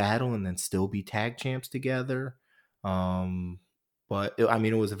 have this battle and then still be tag champs together? But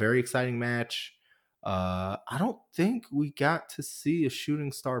it was a very exciting match. I don't think we got to see a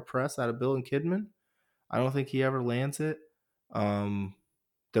shooting star press out of Bill and Kidman. I don't think he ever lands it.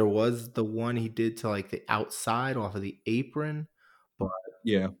 There was the one he did to like the outside off of the apron, but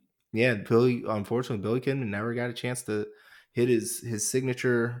unfortunately, Billy Kidman never got a chance to hit his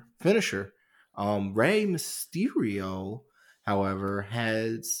signature finisher. Rey Mysterio, however,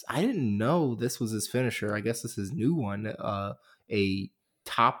 I didn't know this was his finisher. I guess this is his new one, a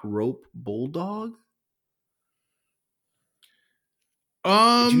top rope bulldog.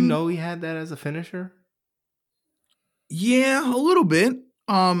 Did you know he had that as a finisher? Yeah, a little bit.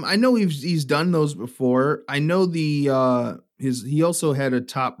 I know he's done those before. I know he also had a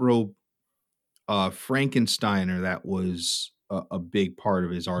top rope Frankensteiner that was a big part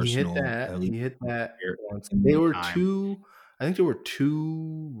of his arsenal. He hit that once. I think there were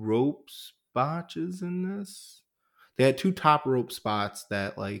two rope botches in this. They had two top rope spots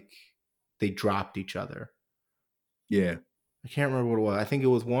that they dropped each other. Yeah. I can't remember what it was. I think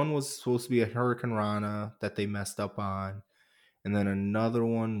one was supposed to be a Hurricane Rana that they messed up on. And then another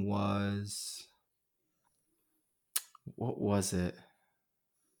one was, what was it?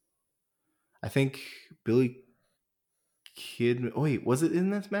 I think Billy Kidman. Oh, wait, was it in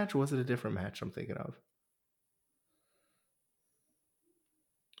this match or was it a different match I'm thinking of?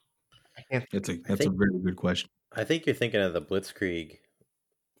 That's a very good question. I think you're thinking of the Blitzkrieg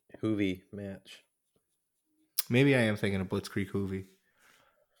Hoovy match. Maybe I am thinking of Blitzkrieg Hoovy.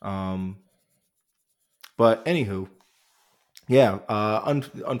 But anywho, yeah.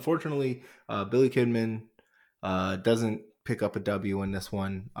 Unfortunately, Billy Kidman doesn't pick up a W in this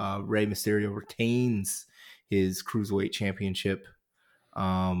one. Rey Mysterio retains his Cruiserweight Championship.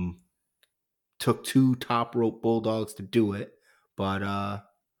 Took two top rope bulldogs to do it, but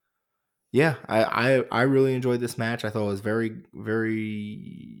yeah, I really enjoyed this match. I thought it was very,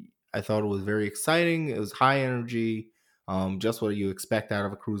 very. I thought it was very exciting. It was high energy, just what you expect out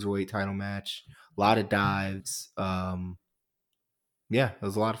of a Cruiserweight title match. A lot of dives. Yeah, it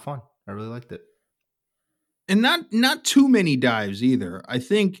was a lot of fun. I really liked it. And not too many dives either. I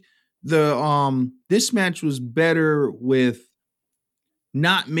think this match was better with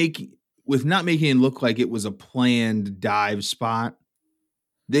not making it look like it was a planned dive spot.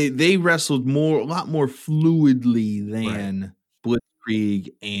 They wrestled a lot more fluidly than Blitzkrieg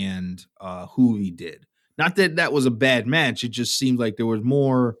and Hoovy did. Not that was a bad match. It just seemed like there was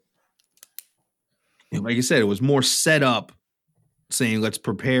more, like I said, it was more set up saying, let's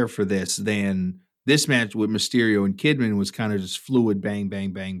prepare for this, than this match with Mysterio and Kidman was kind of just fluid, bang,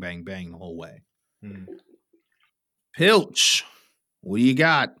 bang, bang, bang, bang the whole way. Pilch, what do you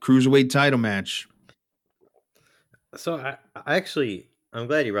got? Cruiserweight title match. So I'm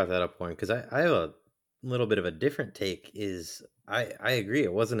glad you brought that up, Warren, because I have a little bit of a different take. I agree,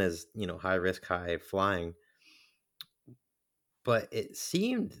 it wasn't as high risk, high flying, but it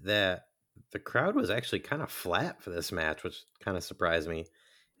seemed that the crowd was actually kind of flat for this match, which kind of surprised me.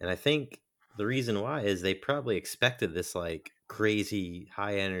 And I think the reason why is they probably expected this like crazy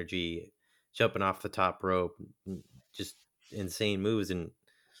high energy jumping off the top rope, just insane moves, and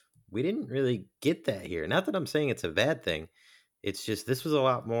we didn't really get that here. Not that I'm saying it's a bad thing. It's just this was a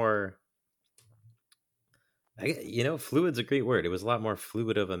lot more. Fluid's a great word. It was a lot more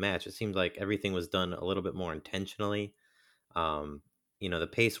fluid of a match. It seemed like everything was done a little bit more intentionally. The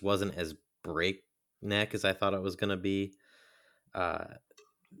pace wasn't as breakneck as I thought it was going to be.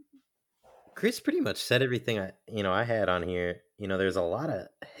 Chris pretty much said everything I had on here. There's a lot of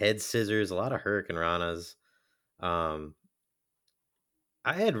head scissors, a lot of Hurricane Ranas. I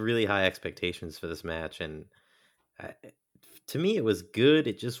had really high expectations for this match, and to me, it was good.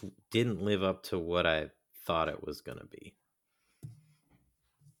 It just didn't live up to what I thought it was going to be.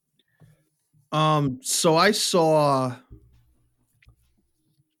 So I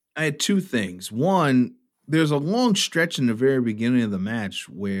had two things. One, there's a long stretch in the very beginning of the match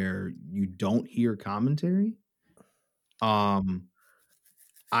where you don't hear commentary. I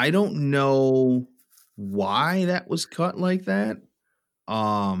don't know why that was cut like that.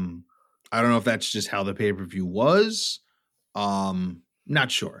 I don't know if that's just how the pay-per-view was.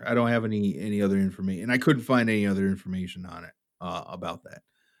 Not sure. I don't have any other information, and I couldn't find any other information on it about that.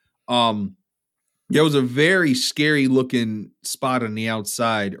 There was a very scary looking spot on the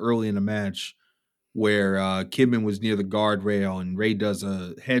outside early in the match where Kidman was near the guardrail and Ray does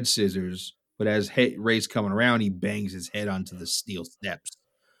a head scissors, but as Ray's coming around, he bangs his head onto the steel steps.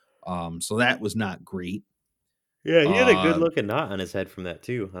 So that was not great. Yeah, he had a good looking knot on his head from that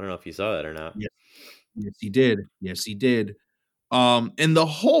too. I don't know if you saw that or not. Yes, he did. Yes, he did. And the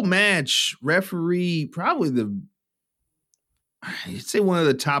whole match, referee, probably I'd say one of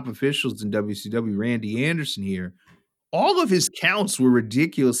the top officials in WCW, Randy Anderson here, all of his counts were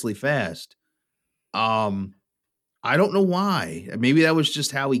ridiculously fast. I don't know why. Maybe that was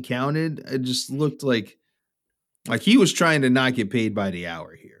just how he counted. It just looked like he was trying to not get paid by the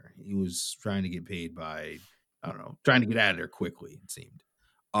hour here. He was trying to get paid by, I don't know, trying to get out of there quickly, it seemed.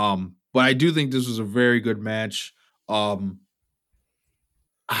 But I do think this was a very good match.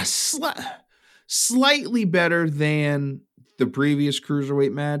 Slightly better than the previous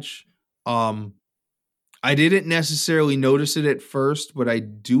Cruiserweight match. I didn't necessarily notice it at first, but I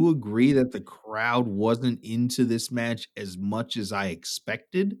do agree that the crowd wasn't into this match as much as I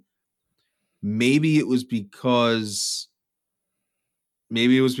expected. Maybe it was because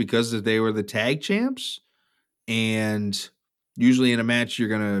that they were the tag champs, and usually in a match you're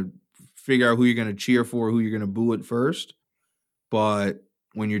going to figure out who you're going to cheer for, who you're going to boo at first. But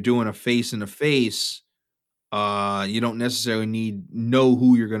when you're doing a face in a face, you don't necessarily know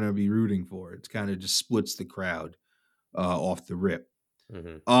who you're going to be rooting for. It's kind of just splits the crowd off the rip.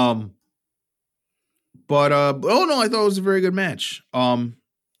 Mm-hmm. I thought it was a very good match. And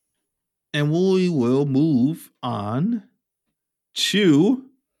we will move on to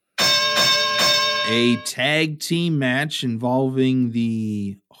a tag team match involving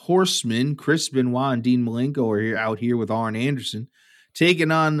the Horsemen. Chris Benoit and Dean Malenko are out here with Arn Anderson,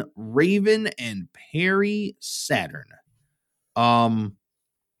 taking on Raven and Perry Saturn. An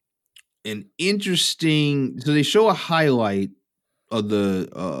interesting. So they show a highlight of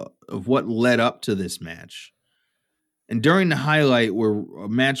of what led up to this match, and during the highlight, where a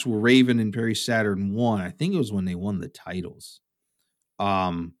match where Raven and Perry Saturn won, I think it was when they won the titles.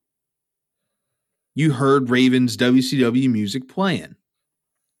 You heard Raven's WCW music playing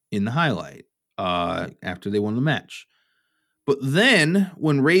in the highlight after they won the match. But then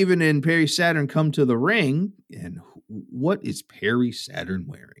when Raven and Perry Saturn come to the ring, and what is Perry Saturn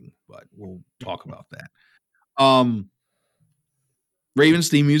wearing? But we'll talk about that. Raven's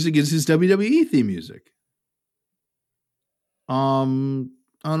theme music is his WWE theme music. I don't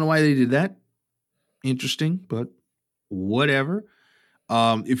know why they did that. Interesting, but whatever.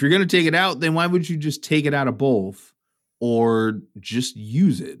 If you're going to take it out, then why would you just take it out of both or just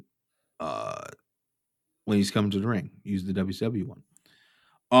use it when he's coming to the ring? Use the WCW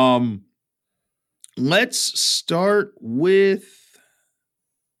one. Let's start with,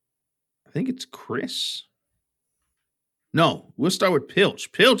 I think it's Chris. No, we'll start with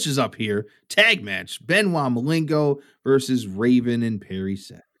Pilch. Pilch is up here. Tag match. Benoit Malenko versus Raven and Perry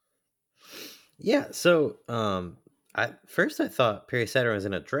Saturn. Yeah, so I thought Perry Saturn was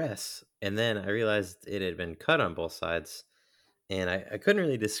in a dress, And then I realized it had been cut on both sides, and I couldn't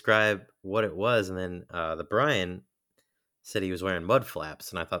really describe what it was. And then the Brian said he was wearing mud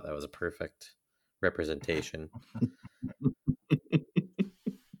flaps, and I thought that was a perfect representation.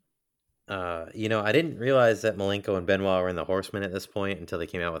 I didn't realize that Malenko and Benoit were in the Horsemen at this point until they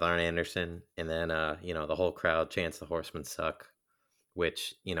came out with Arn Anderson, and then the whole crowd chants the Horsemen suck,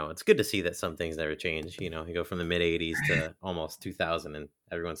 which it's good to see that some things never change. You go from the mid '80s to almost 2000, and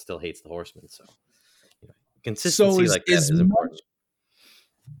everyone still hates the Horsemen. So consistency like that is important.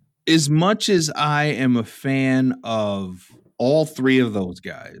 As much as I am a fan of all three of those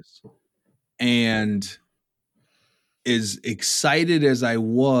guys, and as excited as I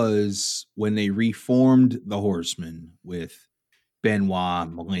was when they reformed the Horsemen with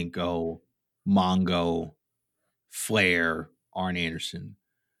Benoit, Malenko, Mongo, Flair, Arn Anderson,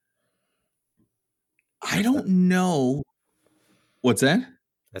 I don't know. What's that?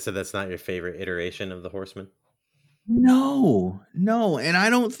 I said that's not your favorite iteration of the Horsemen? No. And I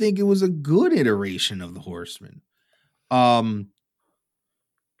don't think it was a good iteration of the Horsemen. Mind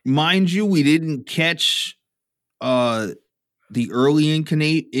you, we didn't catch the early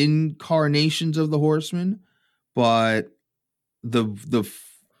incarnations of the Horsemen, but the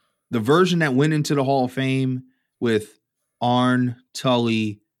version that went into the Hall of Fame with Arn,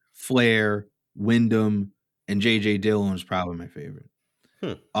 Tully, Flair, Wyndham, and J.J. Dillon was probably my favorite.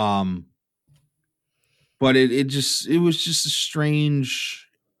 But it was just a strange.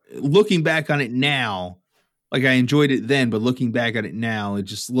 Looking back on it now, like I enjoyed it then, but looking back at it now, it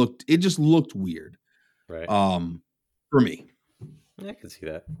just looked weird. Right. For me. I can see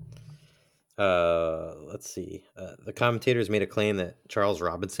that. Let's see. The commentators made a claim that Charles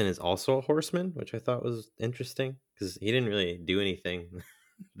Robinson is also a Horseman, which I thought was interesting because he didn't really do anything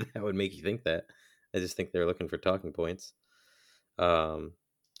that would make you think that. I just think they're looking for talking points.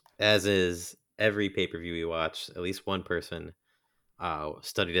 As is every pay-per-view we watch, at least one person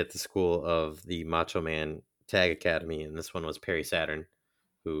studied at the school of the Macho Man Tag Academy, and this one was Perry Saturn,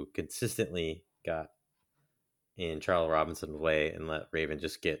 who consistently got in Charles Robinson's way and let Raven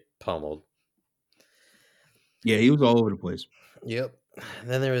just get pummeled. Yeah, he was all over the place. Yep.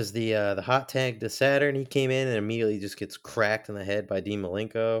 Then there was the hot tag to Saturn. He came in and immediately just gets cracked in the head by Dean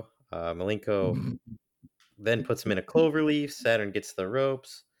Malenko. Malenko then puts him in a cloverleaf. Saturn gets the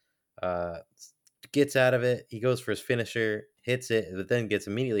ropes, gets out of it. He goes for his finisher, hits it, but then gets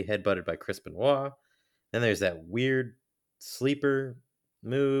immediately headbutted by Chris Benoit. Then there's that weird sleeper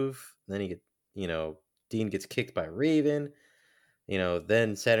move. Then Dean gets kicked by Raven.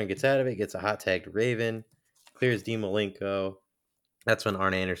 Then Saturn gets out of it, gets a hot tag to Raven, clears Dean Malenko. That's when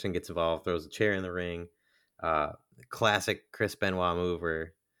Arn Anderson gets involved, throws a chair in the ring. Classic Chris Benoit move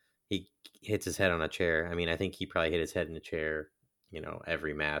where he hits his head on a chair. I mean, I think he probably hit his head in a chair,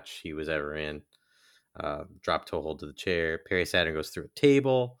 every match he was ever in. Drop toe hold to the chair. Perry Saturn goes through a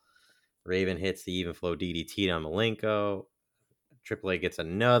table. Raven hits the even flow DDT on Malenko. Triple A gets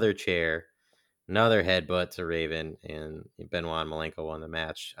another chair. Another headbutt to Raven, and Benoit and Malenko won the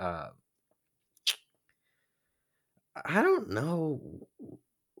match. I don't know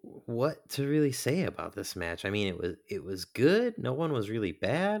what to really say about this match. I mean, it was good. No one was really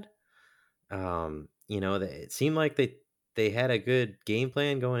bad. It seemed like they had a good game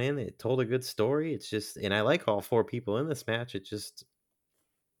plan going in. It told a good story. It's just, and I like all four people in this match. It just,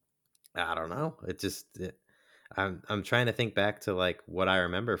 I don't know. I'm trying to think back to like what I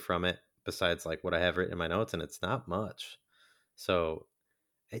remember from it, besides like what I have written in my notes, and it's not much. So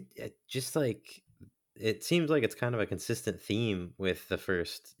it just like, it seems like it's kind of a consistent theme with the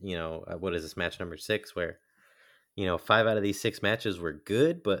first, what is this, match number 6, where 5 out of these 6 matches were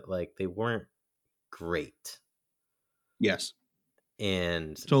good, but like they weren't great. Yes.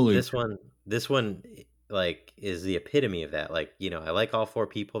 And totally. This one like is the epitome of that. Like, I like all 4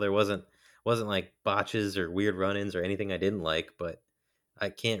 people. There wasn't like botches or weird run-ins or anything I didn't like, but I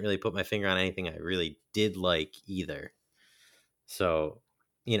can't really put my finger on anything I really did like either. So,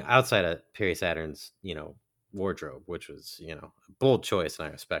 outside of Perry Saturn's, wardrobe, which was, a bold choice and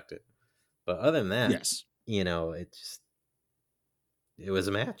I respect it. But other than that, yes, it was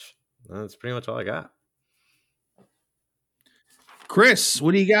a match. That's pretty much all I got. Chris,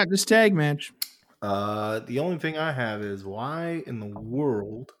 what do you got this tag match? The only thing I have is, why in the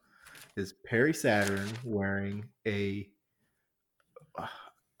world is Perry Saturn wearing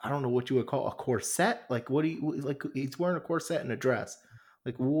I don't know what you would call a corset? Like, like he's wearing a corset and a dress.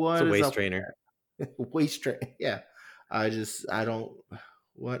 Like, what? It's a waist trainer. Waist trainer. Yeah. I don't.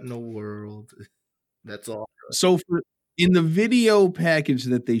 What in the world? That's all. So In the video package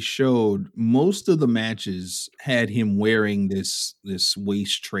that they showed, most of the matches had him wearing this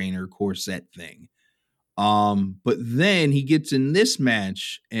waist trainer corset thing. But then he gets in this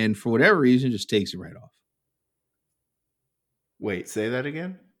match and for whatever reason just takes it right off. Wait, say that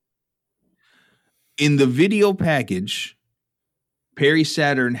again? In the video package, Perry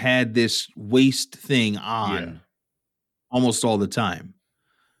Saturn had this waist thing on almost all the time.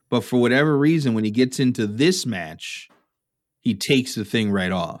 But for whatever reason, when he gets into this match, he takes the thing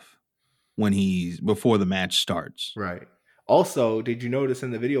right off before the match starts. Right. Also, did you notice in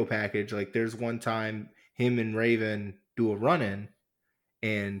the video package, like there's one time him and Raven do a run-in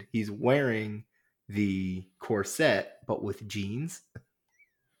and he's wearing the corset, but with jeans?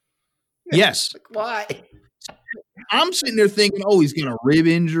 Yes. Like, why? I'm sitting there thinking, oh, he's got a rib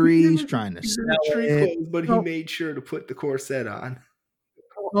injury. He's trying to sell it. Clothes, but he made sure to put the corset on.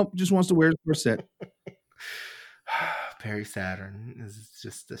 Nope, just wants to wear his corset. Perry Saturn is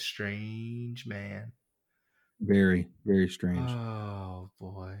just a strange man. Very, very strange. Oh,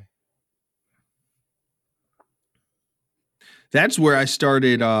 boy. That's where I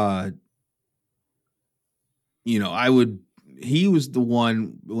started, he was the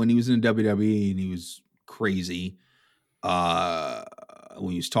one when he was in WWE and he was crazy. When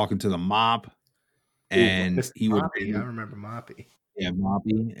he was talking to the Mop and he would, I remember Moppy. Yeah,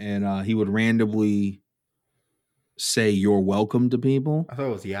 Moppy. And he would randomly say, "You're welcome" to people. I thought it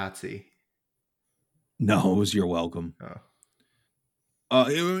was Yahtzee. No, it was "You're welcome."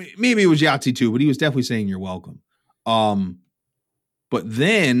 Oh. Maybe it was Yahtzee too, but he was definitely saying "You're welcome." But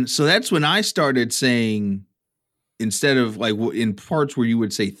then, so that's when I started saying, instead of like in parts where you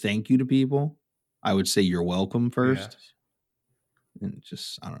would say thank you to people, I would say "You're welcome" first. Yes. And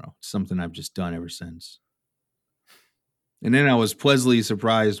just, I don't know, something I've just done ever since. And then I was pleasantly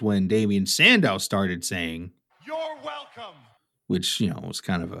surprised when Damian Sandow started saying, "You're welcome," which, was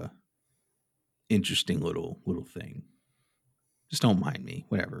kind of a interesting little thing. Just don't mind me,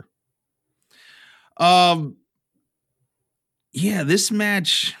 whatever. Yeah, this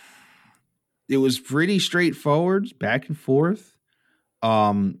match, it was pretty straightforward, back and forth.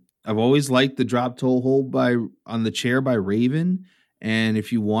 I've always liked the drop toe hold on the chair by Raven. And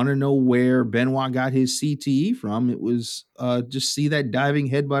if you want to know where Benoit got his CTE from, it was just see that diving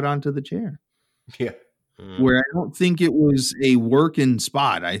headbutt onto the chair. Yeah. Where I don't think it was a working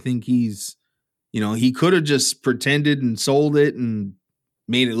spot. I think he's, he could have just pretended and sold it and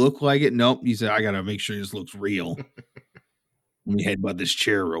made it look like it. Nope. He said, I got to make sure this looks real. Let me headbutt this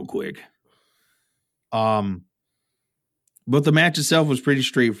chair real quick. But the match itself was pretty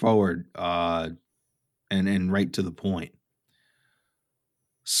straightforward and right to the point.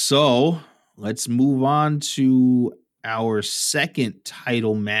 So let's move on to our second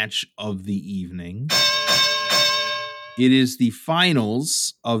title match of the evening. It is the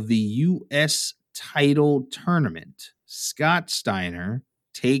finals of the U.S. title tournament. Scott Steiner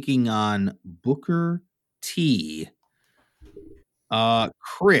taking on Booker T.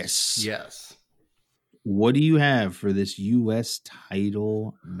 Chris. Yes. What do you have for this U.S.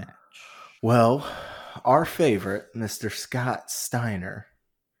 title match? Well, our favorite, Mr. Scott Steiner.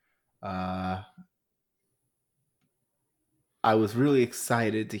 I was really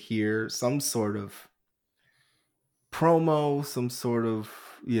excited to hear some sort of promo, some sort of,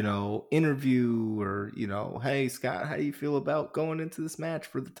 interview or, hey, Scott, how do you feel about going into this match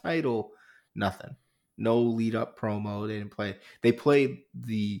for the title? Nothing. No lead up promo. They didn't play. They played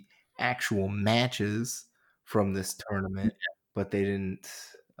the actual matches from this tournament, but they didn't,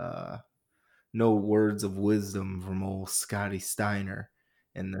 no words of wisdom from old Scotty Steiner.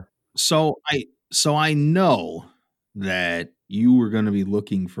 So I know that you were going to be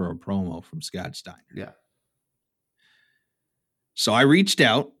looking for a promo from Scott Steiner. Yeah. So I reached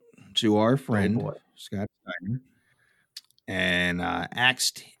out to our friend Scott Steiner, and I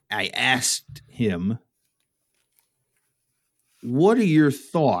asked him, what are your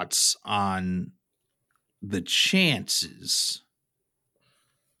thoughts on the chances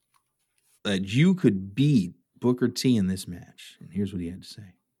that you could beat Booker T in this match? And here's what he had to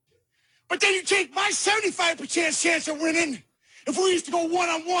say. But then you take my 75% chance of winning. If we used to go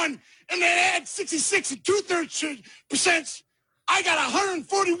one-on-one and then add 66 and 2/3%, I got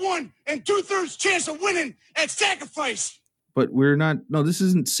 141 and 2/3 chance of winning at Sacrifice. But we're not, no, this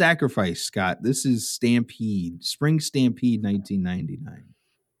isn't Sacrifice, Scott. This is Stampede, Spring Stampede 1999.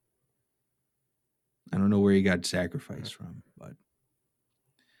 I don't know where he got Sacrifice from, but.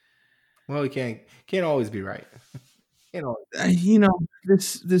 Well, you can't always be right.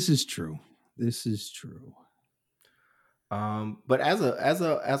 This is true. This is true. But as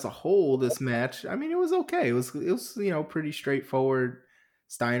a whole, this match, I mean, it was okay. It was pretty straightforward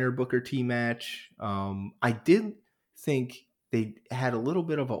Steiner Booker T match. I did think they had a little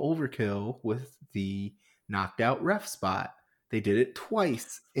bit of an overkill with the knocked out ref spot. They did it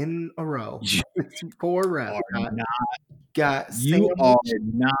twice in a row. Poor ref You are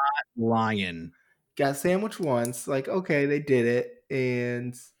not lying. Got sandwiched once. Like, okay, they did it,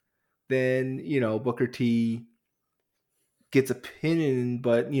 and then Booker T gets a pin in,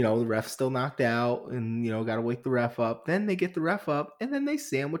 but the ref's still knocked out, and got to wake the ref up. Then they get the ref up, and then they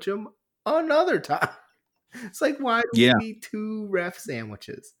sandwich him another time. It's like, why do we need 2 ref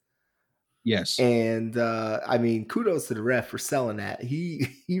sandwiches? Yes. And I mean, kudos to the ref for selling that.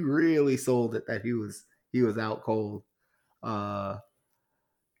 He really sold it that he was out cold. But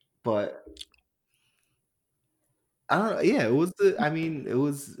I don't know. Yeah, it was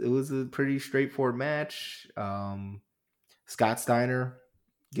it was a pretty straightforward match. Scott Steiner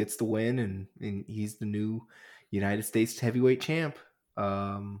gets the win, and he's the new United States heavyweight champ.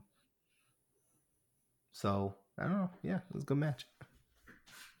 So I don't know. Yeah, it was a good match.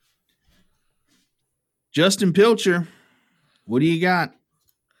 Justin Pilcher, what do you got?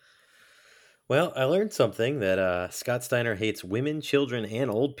 Well, I learned something that Scott Steiner hates women, children, and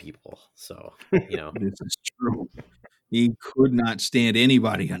old people. So, This is true. He could not stand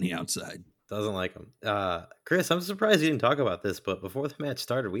anybody on the outside. Doesn't like him. Chris, I'm surprised you didn't talk about this, but before the match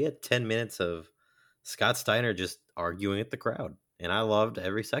started, we had 10 minutes of Scott Steiner just arguing at the crowd, and I loved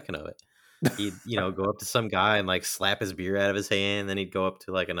every second of it. He'd, go up to some guy and like slap his beer out of his hand. Then he'd go up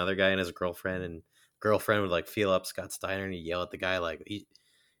to like another guy and his girlfriend, and girlfriend would like feel up Scott Steiner and he'd yell at the guy like,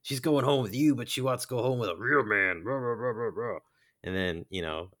 she's going home with you, but she wants to go home with a real man. Blah, blah, blah, blah, blah. And then,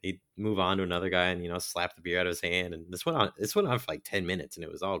 he'd move on to another guy and, slap the beer out of his hand. And this went on for like 10 minutes and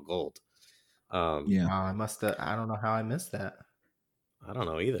it was all gold. I don't know how I missed that. I don't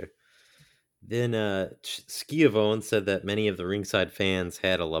know either. Then Schiavone said that many of the ringside fans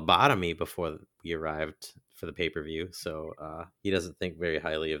had a lobotomy before we arrived for the pay-per-view. So he doesn't think very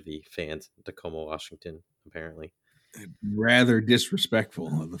highly of the fans in Tacoma, Washington, apparently. Rather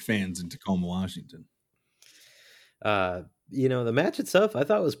disrespectful of the fans in Tacoma, Washington. The match itself I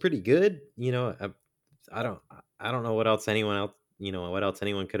thought was pretty good. I don't know what else anyone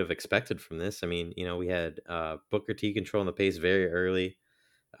could have expected from this. I mean, we had Booker T controlling the pace very early,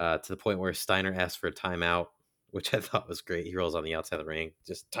 to the point where Steiner asked for a timeout, which I thought was great. He rolls on the outside of the ring,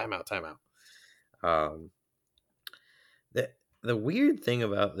 just timeout. The weird thing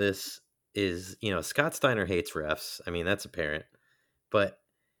about this is, Scott Steiner hates refs. I mean, that's apparent. But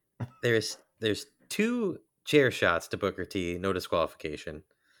there's 2 chair shots to Booker T, no disqualification.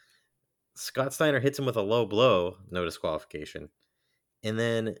 Scott Steiner hits him with a low blow, no disqualification. And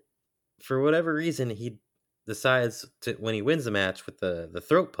then, for whatever reason, he decides to, when he wins the match with the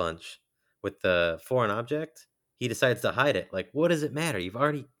throat punch with the foreign object, he decides to hide it. Like, what does it matter? You've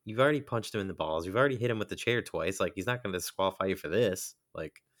already punched him in the balls. You've already hit him with the chair twice. Like, he's not going to disqualify you for this.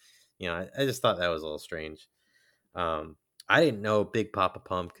 Like, I just thought that was a little strange. I didn't know Big Poppa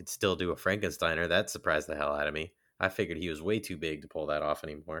Pump could still do a Frankensteiner. That surprised the hell out of me. I figured he was way too big to pull that off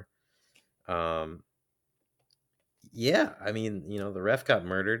anymore. Yeah, I mean, the ref got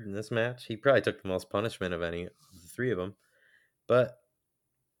murdered in this match. He probably took the most punishment of any of the 3 of them. But,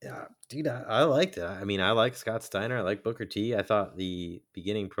 dude, I liked it. I mean, I like Scott Steiner. I like Booker T. I thought the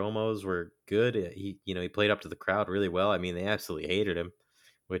beginning promos were good. He played up to the crowd really well. I mean, they absolutely hated him,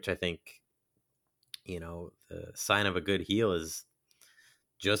 which I think, the sign of a good heel is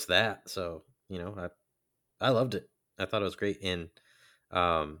just that. So, I loved it. I thought it was great. And,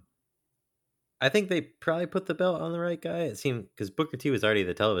 I think they probably put the belt on the right guy. It seemed, because Booker T was already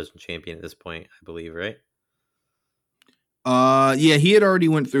the television champion at this point, I believe, right? Yeah, he had already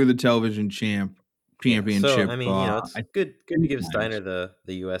went through the television championship. So, I mean, it's good to give Steiner the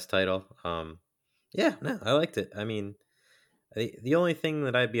U.S. title. Yeah, no, I liked it. I mean, the only thing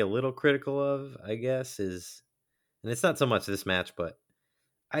that I'd be a little critical of, I guess, is, and it's not so much this match, but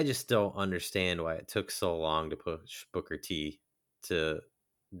I just don't understand why it took so long to push Booker T to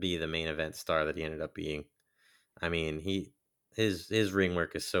be the main event star that he ended up being. I mean, his ring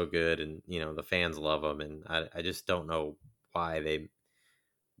work is so good, and the fans love him, and I just don't know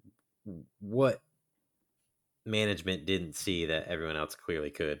what management didn't see that everyone else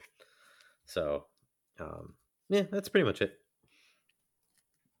clearly could. So yeah, that's pretty much it.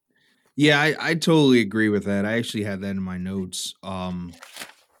 Yeah, I totally agree with that. I actually had that in my notes.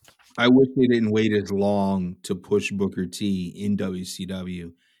 I wish they didn't wait as long to push Booker T in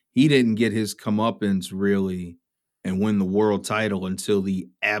WCW. He didn't get his comeuppance really and win the world title until the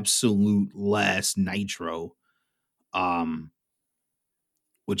absolute last Nitro.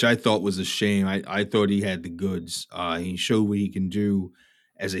 which I thought was a shame. I thought he had the goods. He showed what he can do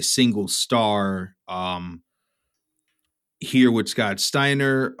as a single star. Here with Scott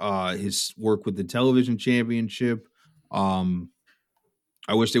Steiner, his work with the television championship.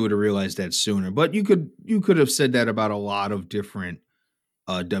 I wish they would have realized that sooner. But you could have said that about a lot of different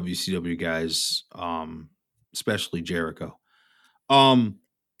WCW guys, especially Jericho. I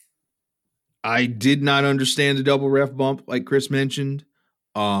did not understand the double ref bump, like Chris mentioned.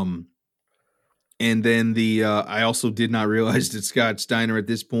 And then I also did not realize that Scott Steiner at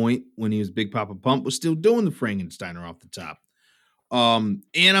this point, when he was Big Poppa Pump, was still doing the Frankensteiner off the top. And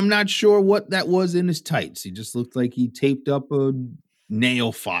I'm not sure what that was in his tights. He just looked like he taped up a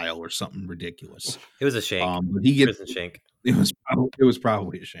nail file or something ridiculous. It was a shank. But he gets prison shank. It was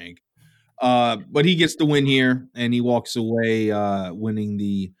probably a shank. But he gets the win here, and he walks away winning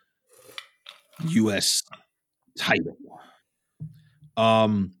the U.S. title.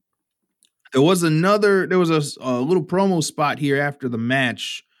 There was a little promo spot here after the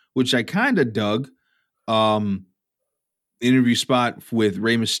match, which I kind of dug. Interview spot with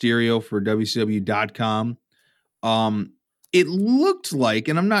Rey Mysterio for WCW.com. It looked like,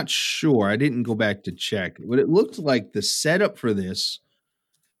 and I'm not sure, I didn't go back to check, but it looked like the setup for this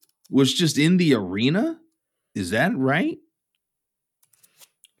was just in the arena. Is that right?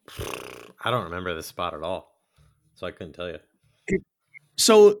 I don't remember this spot at all, so I couldn't tell you.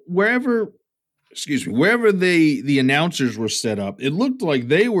 So wherever the announcers were set up, it looked like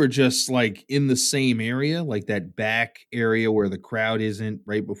they were just like in the same area, like that back area where the crowd isn't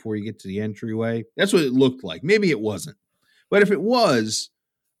right before you get to the entryway. That's what it looked like. Maybe it wasn't. But if it was,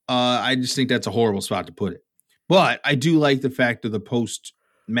 I just think that's a horrible spot to put it. But I do like the fact of the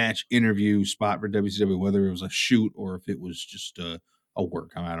post-match interview spot for WCW, whether it was a shoot or if it was just a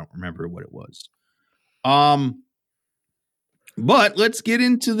work. I don't remember what it was. But let's get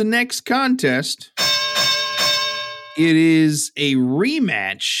into the next contest. It is a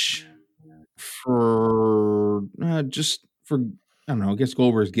rematch for I don't know, I guess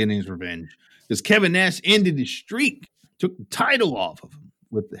Goldberg's getting his revenge. Because Kevin Nash ended his streak, took the title off of him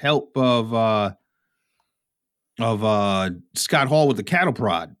with the help of Scott Hall with the cattle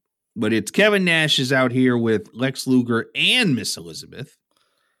prod. But it's Kevin Nash is out here with Lex Luger and Miss Elizabeth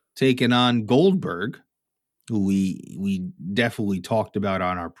taking on Goldberg, who we definitely talked about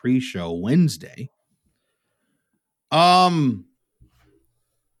on our pre-show Wednesday.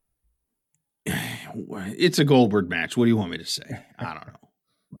 It's a Goldberg match. What do you want me to say? I don't know.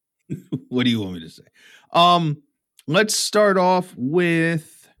 What do you want me to say? Let's start off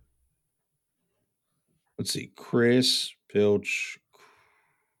with, let's see, Chris, Pilch,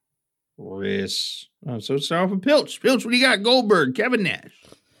 Chris. So let's start off with Pilch. Pilch, what do you got? Goldberg, Kevin Nash.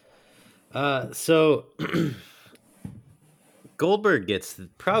 So Goldberg gets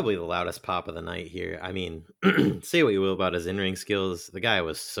probably the loudest pop of the night here. I mean, say what you will about his in-ring skills. The guy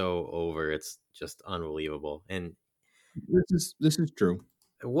was so over. It's just unbelievable. And this is true.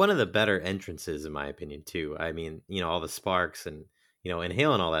 One of the better entrances, in my opinion, too. I mean, all the sparks and,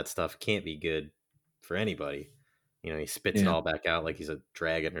 inhaling all that stuff can't be good for anybody. He spits it all back out like he's a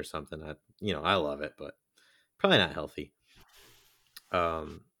dragon or something. I love it, but probably not healthy.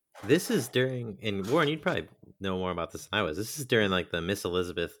 This is during, and Warren, you'd probably know more about this than I was. This is during like the Miss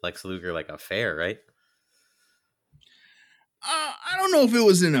Elizabeth Lex Luger like affair, right? I don't know if it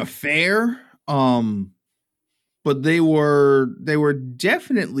was an affair, but they were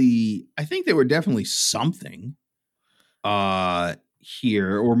definitely. I think they were definitely something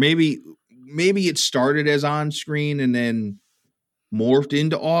here, or maybe it started as on screen and then morphed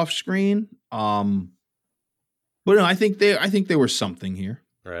into off screen. But no, I think they were something here.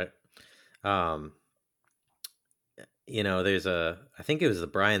 Right. There's I think it was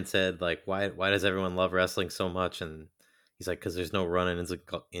Brian said, like, why does everyone love wrestling so much? And he's like, because there's no running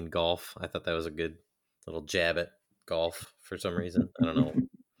in golf. I thought that was a good little jab at golf for some reason. I don't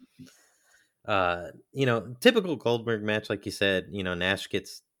know. Typical Goldberg match, like you said, Nash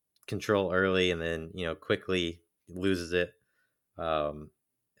gets control early and then, quickly loses it.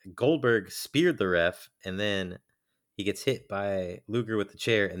 Goldberg speared the ref and then he gets hit by Luger with the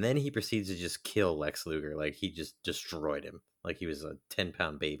chair, and then he proceeds to just kill Lex Luger. Like, he just destroyed him like he was a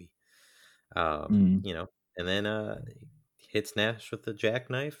 10-pound baby. And then hits Nash with the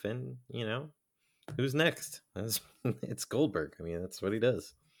jackknife, and, who's next? It's Goldberg. I mean, that's what he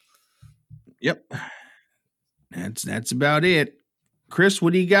does. Yep. That's about it. Chris,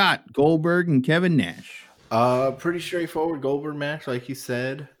 what do you got? Goldberg and Kevin Nash. Pretty straightforward Goldberg match, like you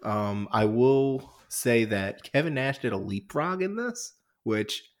said. I will say that Kevin Nash did a leapfrog in this,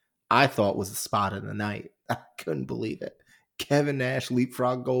 which I thought was the spot of the night. I couldn't believe it. Kevin Nash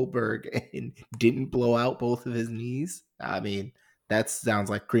leapfrog Goldberg and didn't blow out both of his knees. I mean, that sounds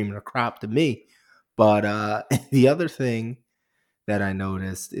like cream of the crop to me. But the other thing that I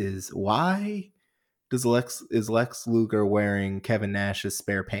noticed is why is Lex Luger wearing Kevin Nash's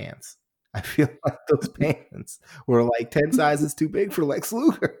spare pants? I feel like those pants were like 10 sizes too big for Lex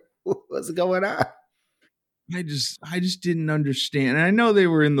Luger. What's going on? I just didn't understand. And I know they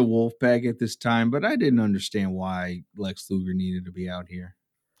were in the Wolfpack at this time, but I didn't understand why Lex Luger needed to be out here.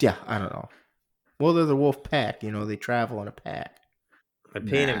 Yeah, I don't know. Well, they're the Wolf Pack. You know, they travel in a pack. They're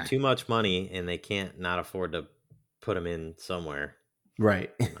paying him too much money, and they can't not afford to put him in somewhere.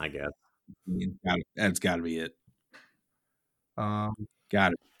 Right. I guess. That's got to be it. Got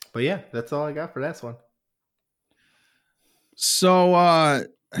it. But yeah, that's all I got for this one. So I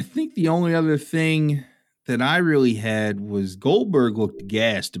think the only other thing that I really had was Goldberg looked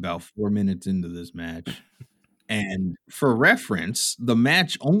gassed about 4 minutes into this match. And for reference, the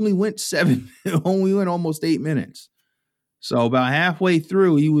match only went almost 8 minutes. So about halfway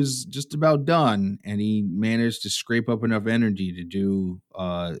through, he was just about done, and he managed to scrape up enough energy to do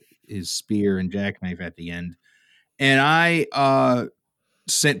his spear and jackknife at the end. And I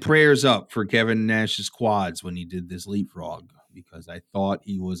sent prayers up for Kevin Nash's quads when he did this leapfrog because I thought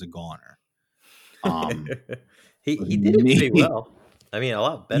he was a goner. He did it pretty well. I mean, a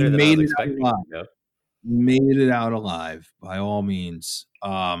lot better than I was expecting. Made it out alive by all means.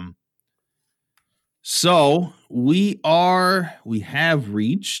 So we have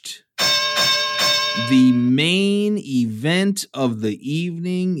reached the main event of the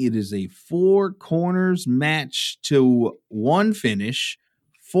evening. It is a 4 corners match to one finish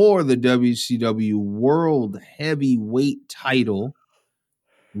for the WCW World Heavyweight Title.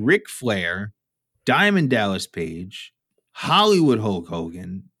 Ric Flair, Diamond Dallas Page, Hollywood Hulk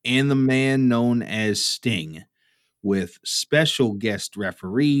Hogan, and the man known as Sting, with special guest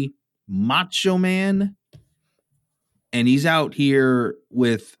referee Macho Man. And he's out here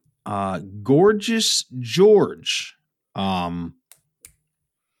with Gorgeous George.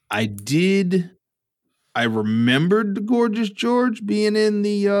 I remembered the Gorgeous George being in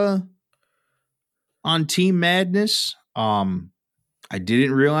the on Team Madness. I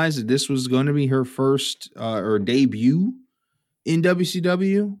didn't realize that this was going to be her first or debut in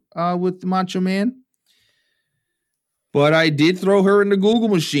WCW with the Macho Man. But I did throw her in the Google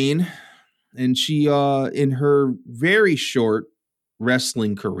machine, and she, in her very short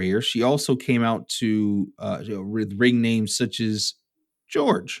wrestling career, she also came out to with ring names such as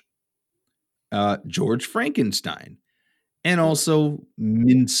George Frankenstein, and also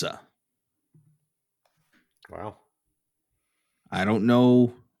Minsa. Wow. I don't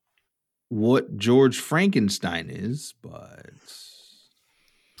know what George Frankenstein is, but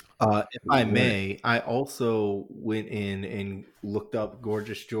if I may, I also went in and looked up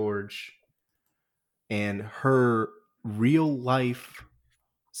Gorgeous George, and her real life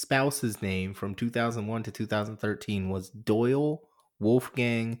spouse's name from 2001 to 2013 was Doyle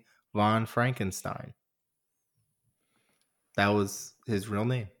Wolfgang von Frankenstein. That was his real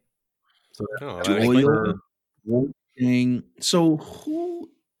name. So Doyle Wolfgang. So who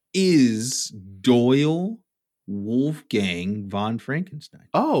is Doyle Wolfgang von Frankenstein?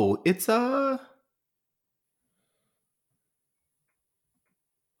 Oh, it's hold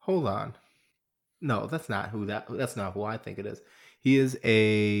on. No, that's not who I think it is. He is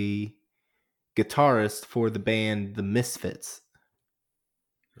a guitarist for the band The Misfits.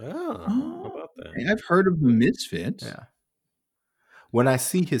 Oh, how about that? I've heard of the Misfits. Yeah. When I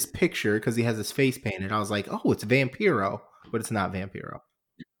see his picture, because he has his face painted, I was like, oh, it's Vampiro, but it's not Vampiro.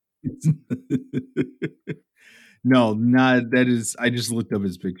 No, not that is. I just looked up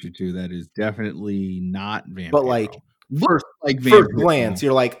his picture too. That is definitely not Vampiro. But like first glance,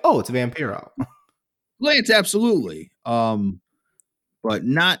 you're like, oh, it's Vampiro. Glance, absolutely. But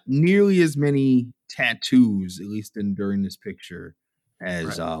not nearly as many tattoos, at least during this picture,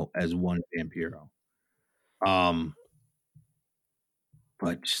 as one Vampiro.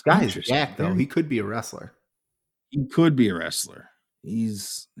 But guy's Jack though. He could be a wrestler. He could be a wrestler.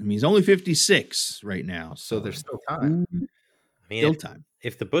 He's only 56 right now, so there's still time. I mean,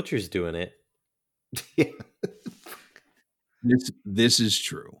 if the Butcher's doing it, yeah. This is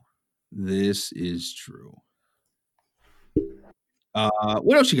true. This is true.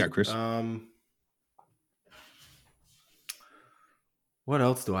 What else you got, Chris? What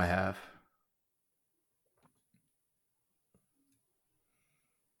else do I have?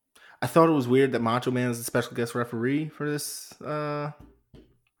 I thought it was weird that Macho Man is a special guest referee for this matchup.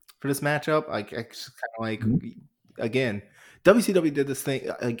 I just kind of like again, WCW did this thing.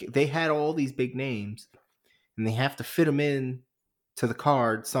 Like, they had all these big names, and they have to fit him in to the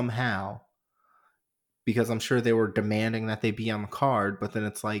card somehow, because I'm sure they were demanding that they be on the card, but then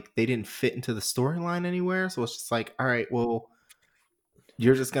it's like they didn't fit into the storyline anywhere. So it's just like, all right, well,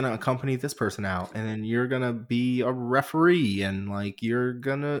 you're just gonna accompany this person out, and then you're gonna be a referee, and like you're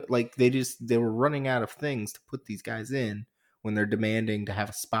gonna like they were running out of things to put these guys in when they're demanding to have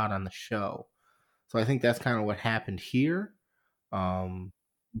a spot on the show. So I think that's kind of what happened here. And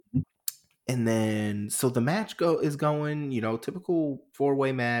then so the match is going, typical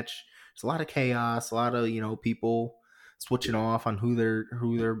 4-way match. There's a lot of chaos, a lot of people switching off on who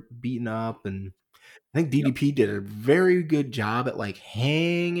they're beating up, and I think DDP did a very good job at like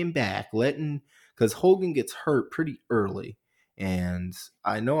hanging back, because Hogan gets hurt pretty early. And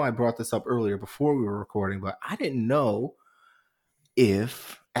I know I brought this up earlier before we were recording, but I didn't know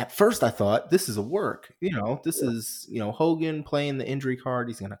if at first I thought this is a work. This is, Hogan playing the injury card.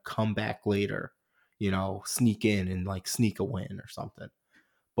 He's going to come back later, sneak in and like sneak a win or something.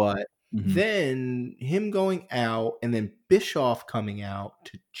 But then him going out and then Bischoff coming out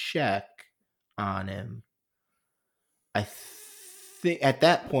to check on him, I think at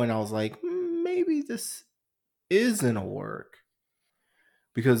that point I was like, maybe this isn't a work,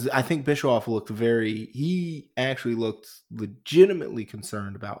 because I think Bischoff he actually looked legitimately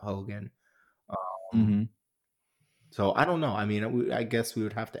concerned about Hogan. So I don't know. I mean, I guess we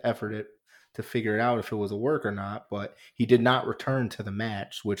would have to effort it to figure it out if it was a work or not, but he did not return to the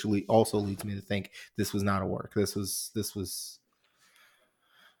match, which also leads me to think this was not a work. This was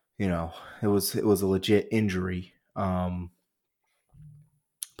it was a legit injury,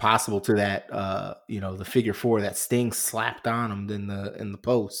 possible to that, the figure 4 that Sting slapped on him in the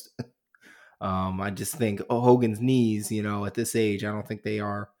post. I just think Hogan's knees, at this age, I don't think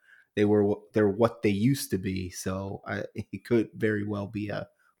they're what they used to be. So it could very well be a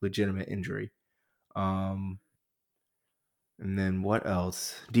legitimate injury. And then what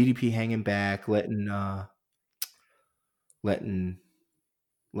else? DDP hanging back, letting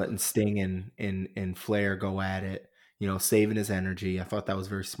Sting and Flair go at it, saving his energy. I thought that was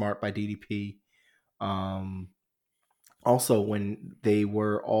very smart by DDP. Also, when they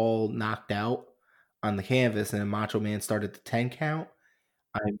were all knocked out on the canvas and Macho Man started the 10 count,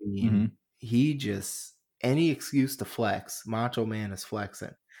 I mean, he just, any excuse to flex, Macho Man is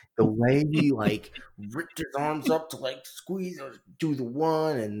flexing. The way he like ripped his arms up to like squeeze or do the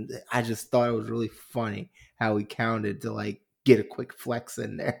one, and I just thought it was really funny how he counted to like get a quick flex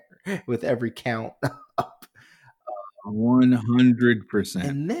in there with every count up. 100%.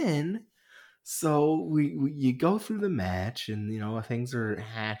 And then, so you go through the match, and things are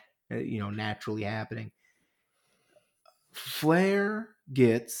naturally happening. Flair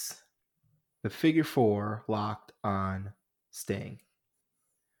gets the figure 4 locked on Sting.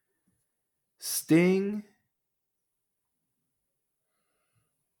 Sting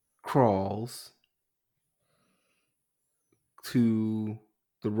crawls to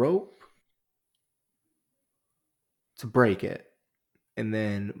the rope to break it. And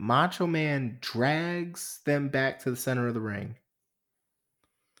then Macho Man drags them back to the center of the ring.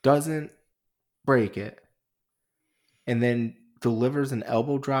 Doesn't break it. And then delivers an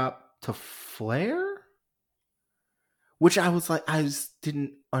elbow drop to Flair? Which I was like, I just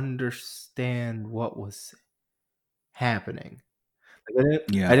didn't understand what was happening. Like,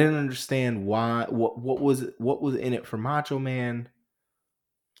 I didn't understand why. What was in it for Macho Man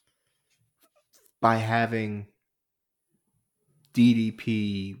by having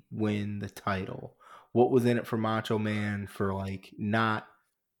DDP win the title? What was in it for Macho Man for like not?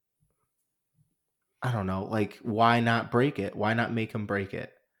 I don't know. Like, why not break it? Why not make him break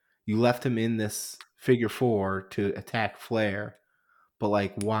it? You left him in this figure 4 to attack Flair, but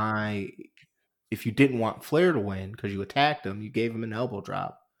like, why? If you didn't want Flair to win because you attacked him, you gave him an elbow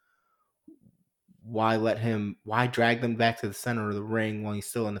drop. Why drag them back to the center of the ring while he's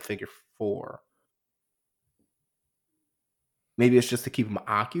still in the figure 4? Maybe it's just to keep him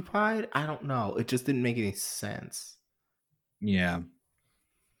occupied. I don't know. It just didn't make any sense. Yeah.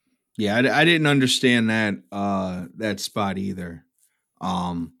 Yeah, I didn't understand that spot either.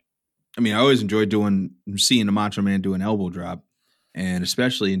 I mean, I always enjoyed seeing the Macho Man do an elbow drop, and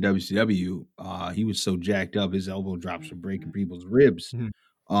especially in WCW, he was so jacked up, his elbow drops were breaking people's ribs.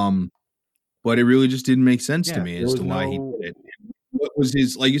 But it really just didn't make sense to me as to why he did it. What was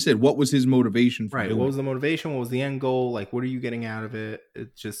his, like you said, what was his motivation for doing What was it? the motivation? What was the end goal? Like, what are you getting out of it?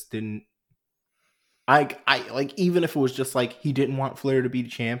 It just didn't. I like, even if it was just like he didn't want Flair to be the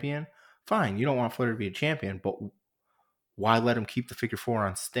champion, fine. You don't want Flair to be a champion, but why let him keep the figure 4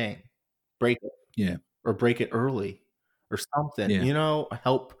 on Sting? Break it, or break it early, or something.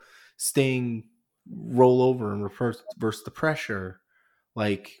 Help Sting roll over and reverse the pressure.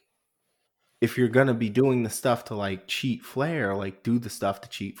 Like, if you're gonna be doing the stuff to like cheat Flair, like do the stuff to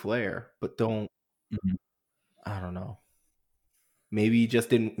cheat Flair, but don't. Mhm. I don't know. Maybe he just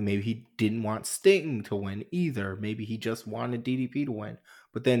didn't. Maybe he didn't want Sting to win either. Maybe he just wanted DDP to win.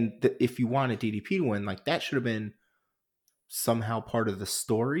 But then, if you wanted DDP to win, like that should have been somehow part of the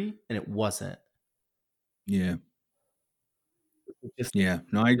story, and it wasn't. Yeah. It just Yeah.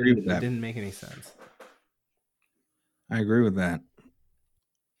 No, I agree with it that. didn't make any sense. I agree with that.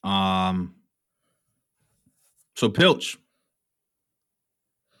 So Pilch.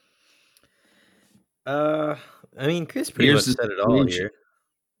 I mean, Chris pretty Here's much the said it all situation.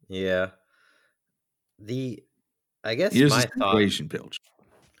 here. Yeah. I guess Here's my the thought. situation, Pilch.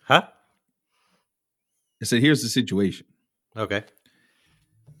 Huh? I said, here's the situation. Okay.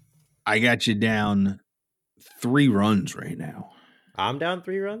 I got you down 3 runs right now. I'm down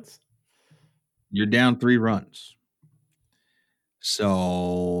 3 runs. You're down 3 runs.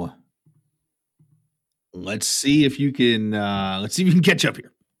 So let's see if you can catch up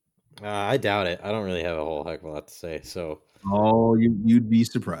here. I doubt it. I don't really have a whole heck of a lot to say. So, you'd be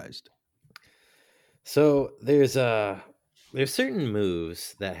surprised. So there's certain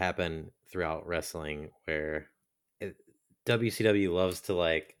moves that happen throughout wrestling where WCW loves to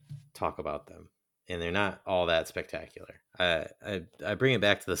like talk about them, and they're not all that spectacular. I bring it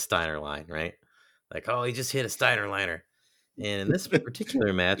back to the Steiner line, right? Like, oh, he just hit a Steiner liner, and in this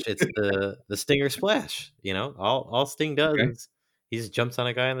particular match, it's the Stinger Splash. You know, all Sting does is he just jumps on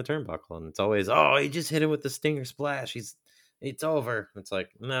a guy on the turnbuckle, and it's always, oh, he just hit him with the Stinger Splash. It's over. It's like,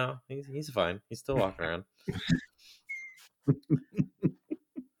 no, he's fine. He's still walking around.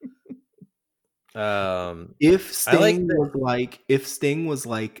 If Sting was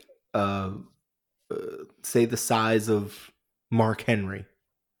like say the size of Mark Henry,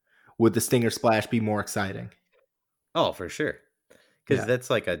 would the Stinger Splash be more exciting? Oh, for sure. Because that's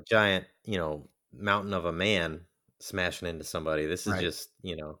like a giant, mountain of a man smashing into somebody. This is just,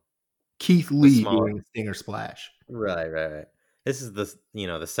 Keith Lee doing the Stinger Splash. Right. This is the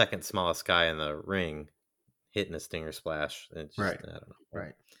second smallest guy in the ring hitting a Stinger Splash. It's just, I don't know.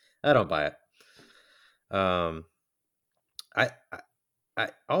 Right. I don't buy it. I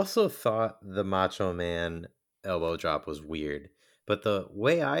also thought the Macho Man elbow drop was weird, but the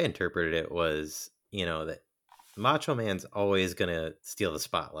way I interpreted it was, that Macho Man's always gonna steal the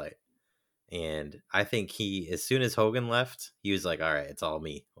spotlight, and I think as soon as Hogan left, he was like, "All right, it's all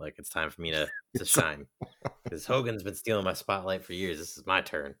me. Like, it's time for me to shine, because Hogan's been stealing my spotlight for years. This is my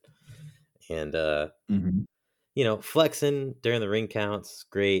turn." And flexing during the ring counts,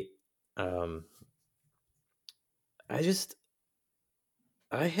 great.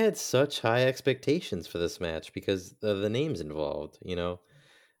 I had such high expectations for this match because of the names involved.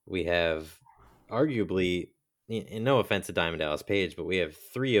 We have arguably, and no offense to Diamond Dallas Page, but we have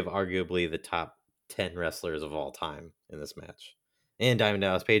 3 of arguably the top 10 wrestlers of all time in this match. And Diamond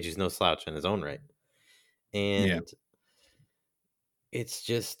Dallas Page is no slouch in his own right. And it's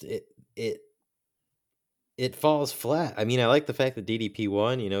just, it falls flat. I mean, I like the fact that DDP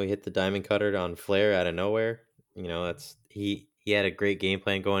won. He hit the diamond cutter on Flair out of nowhere. He had a great game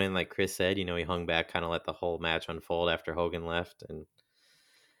plan going in, like Chris said. He hung back, kind of let the whole match unfold after Hogan left. And,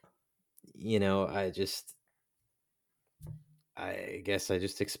 I guess I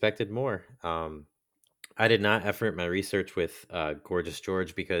just expected more. I did not effort my research with Gorgeous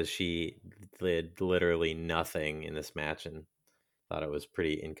George because she did literally nothing in this match and thought it was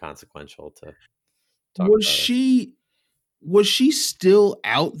pretty inconsequential to talk about. Was she still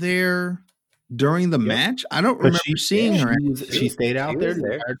out there during the match? I don't remember seeing her. She stayed out there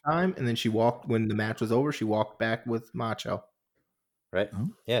the entire time, and then she walked when the match was over. She walked back with Macho. Right? Oh,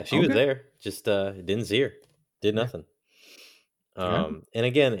 yeah, she was there. Just didn't see her. Did nothing. And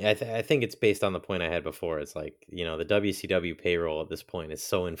again, I think it's based on the point I had before. It's like, the WCW payroll at this point is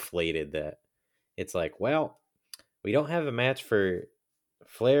so inflated that it's like, well, we don't have a match for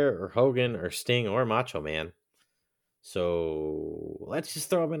Flair or Hogan or Sting or Macho Man, so let's just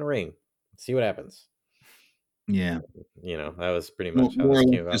throw them in a ring, see what happens. Yeah, that was pretty much how this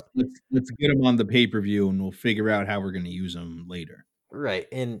came about. Let's get them on the pay-per-view, and we'll figure out how we're going to use them later. Right,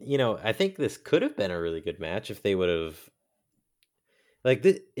 and I think this could have been a really good match if they would have. Like,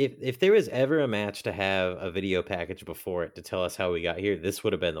 if there was ever a match to have a video package before it to tell us how we got here, this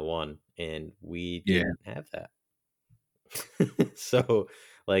would have been the one, and we didn't have that. So,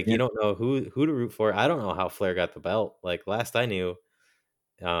 like, you don't know who to root for. I don't know how Flair got the belt. Like, last I knew,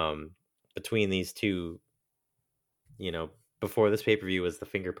 between these two, before this pay-per-view was the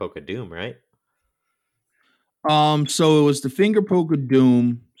finger poke of doom, right? So it was the finger poke of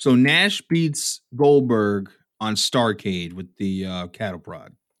doom. So Nash beats Goldberg on Starrcade with the cattle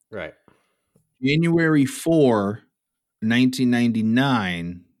prod. Right. January 4,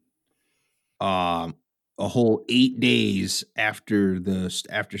 1999. A whole 8 days after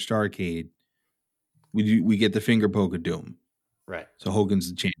Starrcade, we get the finger poke of doom. Right. So Hogan's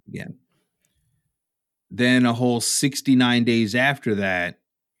the champ again. Then a whole 69 days after that,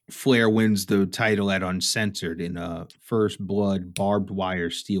 Flair wins the title at Uncensored in a first blood barbed wire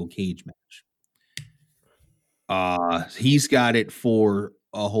steel cage match. He's got it for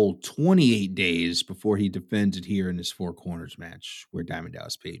a whole 28 days before he defends it here in this Four Corners match where Diamond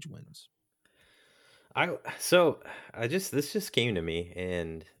Dallas Page wins. This just came to me,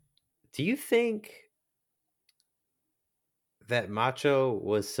 and do you think that Macho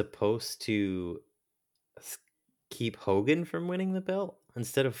was supposed to keep Hogan from winning the belt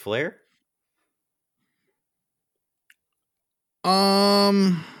instead of Flair?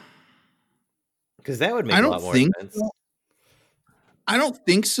 Because that would make a lot more sense. So. I don't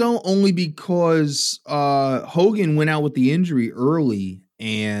think so, only because Hogan went out with the injury early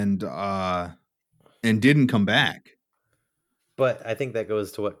and didn't come back. But I think that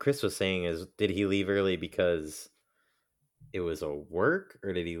goes to what Chris was saying is, did he leave early because it was a work,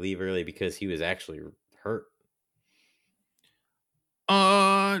 or did he leave early because he was actually hurt?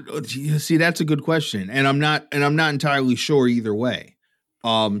 See, that's a good question. And I'm not entirely sure either way.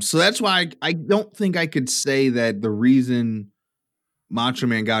 So that's why I don't think I could say that the reason Macho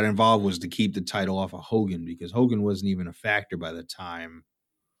Man got involved was to keep the title off of Hogan, because Hogan wasn't even a factor by the time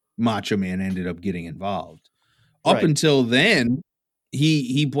Macho Man ended up getting involved. Up until then,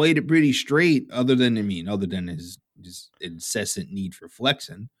 he played it pretty straight, other than his incessant need for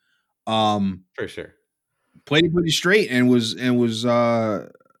flexing. For sure. Played it pretty straight and was a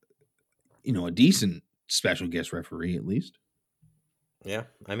decent special guest referee, at least. Yeah.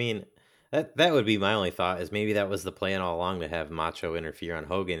 I mean, that would be my only thought, is maybe that was the plan all along, to have Macho interfere on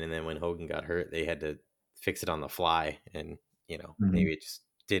Hogan, and then when Hogan got hurt, they had to fix it on the fly, and maybe it just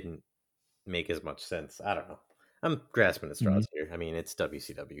didn't make as much sense. I don't know. I'm grasping at straws here. I mean, it's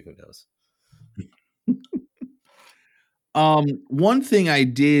WCW. Who knows? One thing I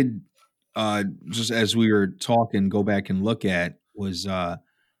did, just as we were talking, go back and look at was, the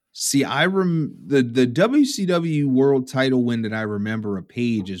WCW World Title win that I remember a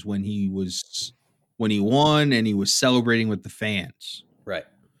page is when he won and he was celebrating with the fans. Right.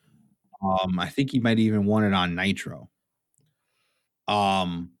 I think he might even won it on Nitro.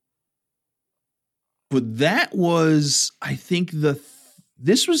 But that was, I think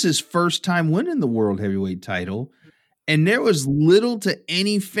this was his first time winning the World Heavyweight title, and there was little to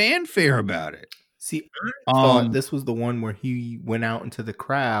any fanfare about it. See, I thought this was the one where he went out into the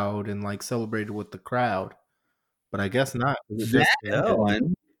crowd and like celebrated with the crowd, but I guess not. One.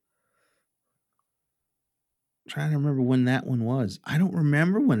 I'm trying to remember when that one was. I don't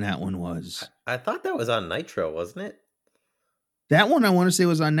remember when that one was. I thought that was on Nitro, wasn't it? That one I want to say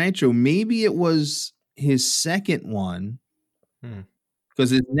was on Nitro. Maybe it was his second one, because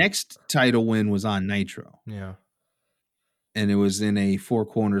his next title win was on Nitro. Yeah. And it was in a Four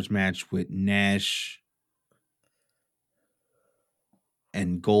Corners match with Nash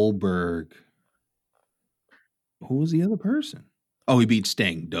and Goldberg. Who was the other person? Oh, he beat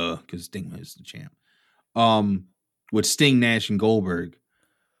Sting, because Sting was the champ. With Sting, Nash, and Goldberg.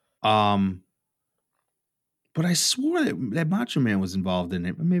 But I swore that Macho Man was involved in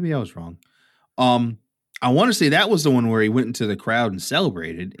it, but maybe I was wrong. I want to say that was the one where he went into the crowd and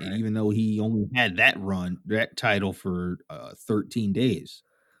celebrated, right, even though he only had that title for 13 days.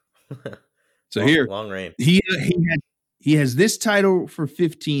 So long reign. He has this title for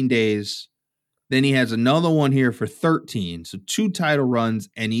 15 days. Then he has another one here for 13. So 2 title runs,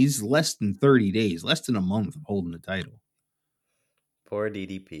 and he's less than 30 days, less than a month of holding the title. Poor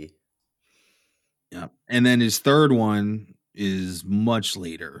DDP. Yeah. And then his third one is much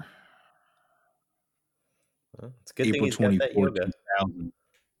later. Well, it's a good April thing he's got that 24th,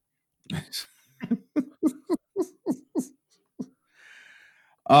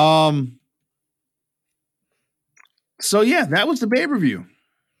 yoga. So yeah, that was the pay-per-view.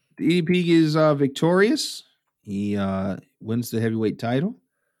 The EDP is victorious. He wins the heavyweight title.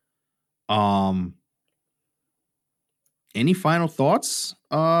 Any final thoughts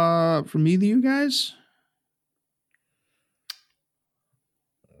from either of you guys?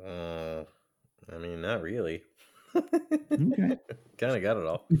 I mean, not really. Okay. Kind of got it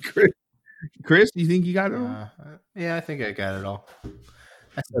all. Chris, do you think you got it all? Yeah, I think I got it all.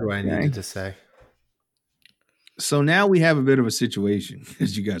 I said what I needed to say. So now we have a bit of a situation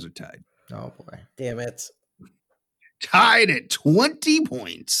because you guys are tied. Oh boy. Damn it. tied at 20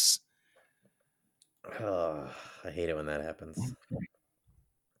 points. Oh, I hate it when that happens.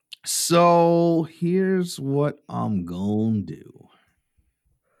 So here's what I'm going to do.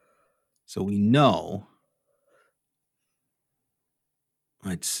 So we know.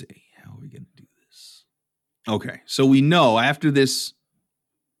 Let's see. How are we going to do this? Okay. So we know after this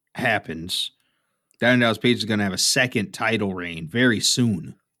happens, Diamond Dallas Page is going to have a second title reign very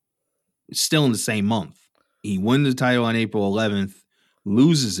soon. It's still in the same month. He wins the title on April 11th,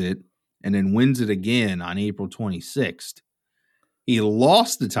 loses it, and then wins it again on April 26th. He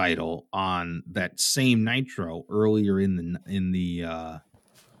lost the title on that same Nitro earlier on the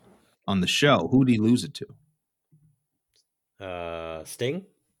show. Who did he lose it to? Sting.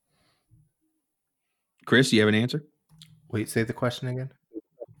 Chris, you have an answer? Wait, say the question again.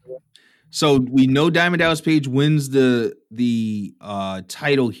 So we know Diamond Dallas Page wins the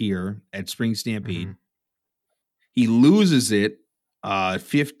title here at Spring Stampede. Mm-hmm. He loses it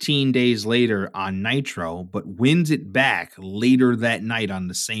 15 days later on Nitro, but wins it back later that night on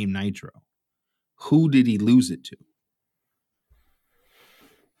the same Nitro. Who did he lose it to?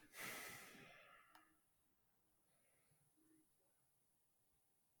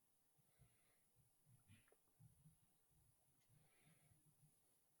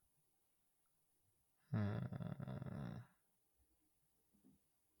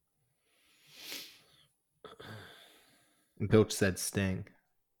 Bilch said Sting.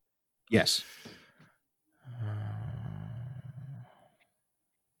 Yes.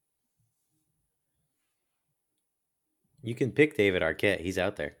 You can pick David Arquette. He's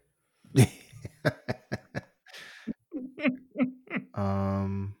out there.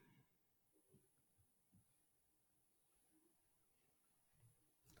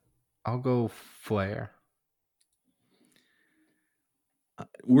 I'll go Flair.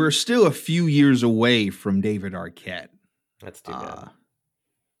 We're still a few years away from David Arquette. That's too bad.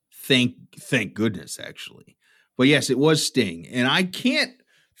 Thank goodness, actually. But yes, it was Sting. And I can't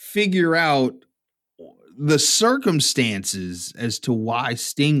figure out the circumstances as to why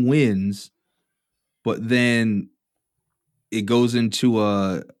Sting wins, but then it goes into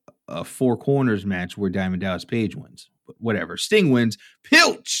a four corners match where Diamond Dallas Page wins. But whatever. Sting wins.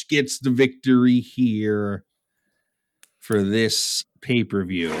 Pilch gets the victory here for this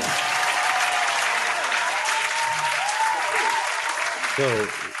pay-per-view. So,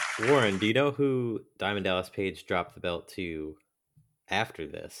 Warren, do you know who Diamond Dallas Page dropped the belt to after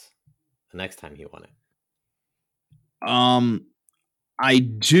this? The next time he won it? I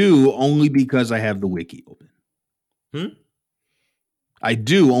do, only because I have the wiki open. I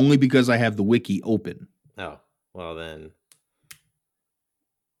do, only because I have the wiki open. Oh, well then,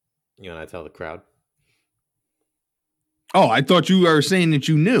 you want to tell the crowd? Oh, I thought you were saying that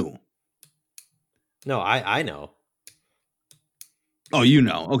you knew. No, I know. Oh, you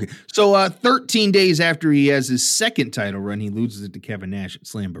know. Okay. So 13 days after he has his second title run, he loses it to Kevin Nash at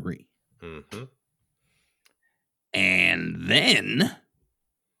Slamboree. Mm-hmm. And then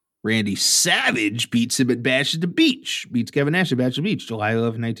Randy Savage beats him at Bash at the Beach. Beats Kevin Nash at Bash at the Beach, July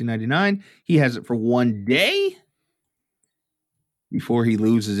 11, 1999. He has it for one day before he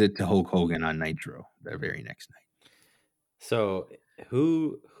loses it to Hulk Hogan on Nitro the very next night. So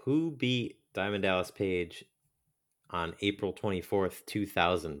who beat Diamond Dallas Page on April 24th,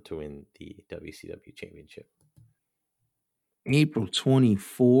 2000 to win the WCW Championship? April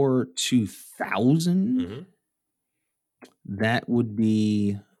 24, 2000? Mm-hmm. That would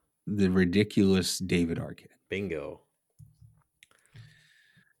be the ridiculous David Arquette. Bingo.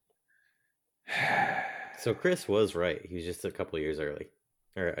 So Chris was right. He was just a couple years early.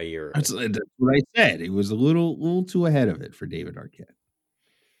 Or a year early. That's what I said. It was a little too ahead of it for David Arquette.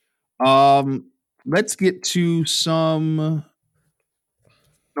 Let's get to some.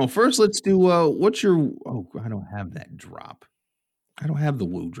 No, first let's do what's your I don't have that drop. I don't have the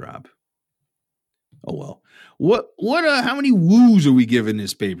woo drop. Oh well. What how many woos are we giving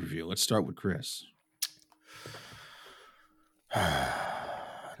this pay-per-view? Let's start with Chris.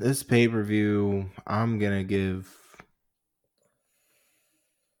 This pay-per-view, I'm gonna give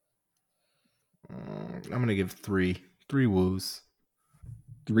 3 woos.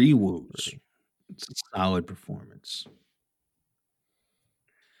 3 woos. It's a solid performance.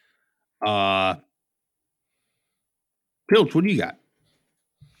 Pilch, what do you got?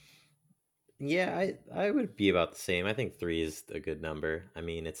 Yeah, I would be about the same. I think 3 is a good number. I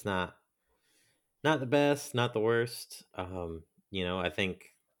mean, it's not the best, not the worst. I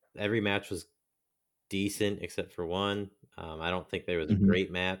think every match was decent except for one. I don't think there was a great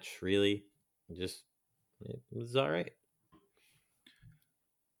match, really. It was all right.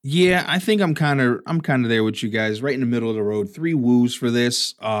 Yeah, I think I'm kind of there with you guys, right in the middle of the road. 3 woos for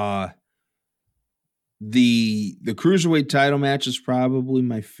this. The Cruiserweight title match is probably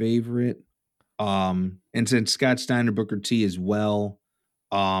my favorite. And since Scott Steiner, Booker T as well,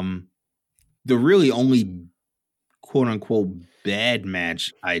 the really only quote unquote bad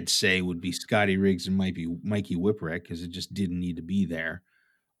match I'd say would be Scotty Riggs and Mikey Whipwreck, because it just didn't need to be there.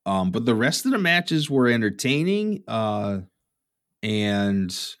 But the rest of the matches were entertaining,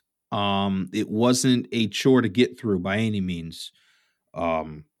 and it wasn't a chore to get through by any means,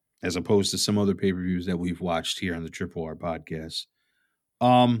 as opposed to some other pay-per-views that we've watched here on the Triple R podcast.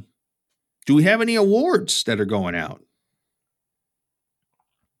 Do we have any awards that are going out?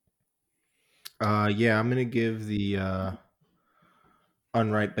 Yeah, I'm gonna give the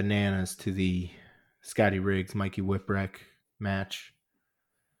unripe bananas to the Scotty Riggs Mikey Whipwreck match.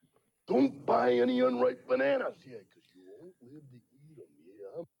 Don't buy any unripe bananas yet, because you won't live to eat them.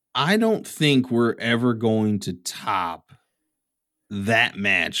 Yeah. I don't think we're ever going to top that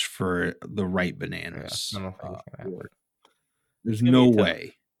match for the ripe bananas. Yeah, I don't think it's gonna happen. There's no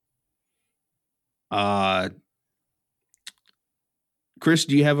way. Chris,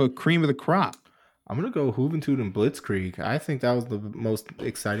 do you have a cream of the crop? I'm going to go Juventud and Blitzkrieg. I think that was the most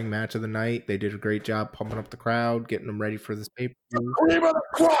exciting match of the night. They did a great job pumping up the crowd, getting them ready for this pay-per-view. Cream of the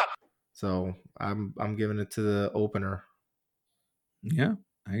crop! So I'm giving it to the opener. Yeah,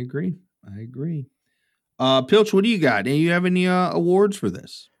 I agree. Pilch, what do you got? Do you have any awards for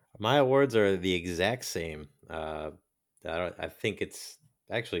this? My awards are the exact same. I think it's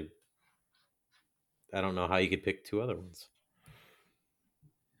actually, I don't know how you could pick 2 other ones.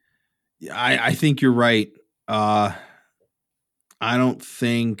 I think you're right. I don't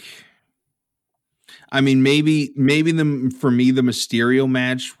think. I mean, maybe for me the Misterio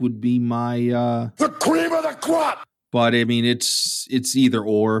match would be my the cream of the crop. But I mean, it's either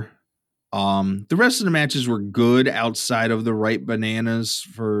or. The rest of the matches were good outside of the ripe bananas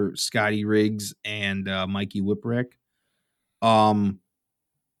for Scotty Riggs and Mikey Whipwreck. But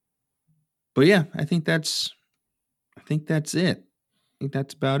yeah, I think that's it. I think that's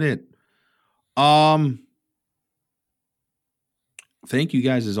about it. Thank you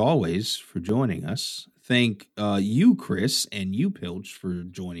guys as always for joining us. Thank you, Chris, and you, Pilch, for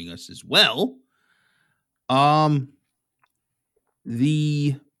joining us as well.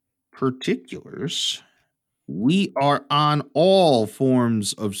 The particulars, we are on all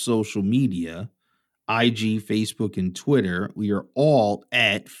forms of social media, IG, Facebook, and Twitter. We are all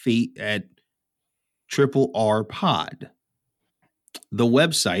at Triple R Pod. The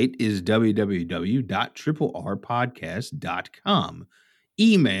website is www.triplerpodcast.com.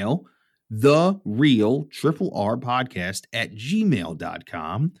 Email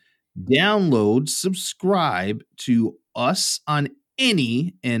therealtriplerpodcast@gmail.com. Download, subscribe to us on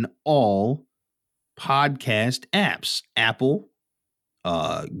any and all podcast apps: Apple,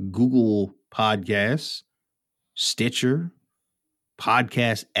 Google Podcasts, Stitcher,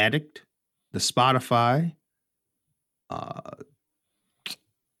 Podcast Addict, the Spotify.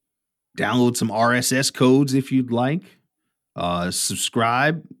 Download some RSS codes if you'd like.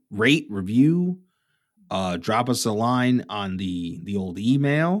 Subscribe, rate, review. Drop us a line on the old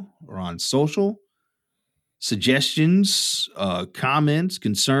email or on social. Suggestions, comments,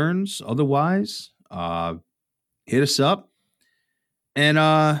 concerns, otherwise, hit us up. And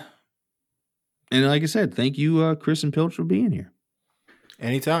like I said, thank you, Chris and Pilch, for being here.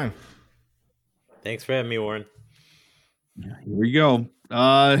 Anytime. Thanks for having me, Warren. Here we go.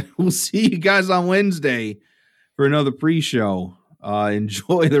 We'll see you guys on Wednesday for another pre-show.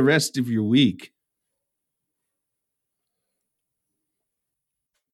 Enjoy the rest of your week.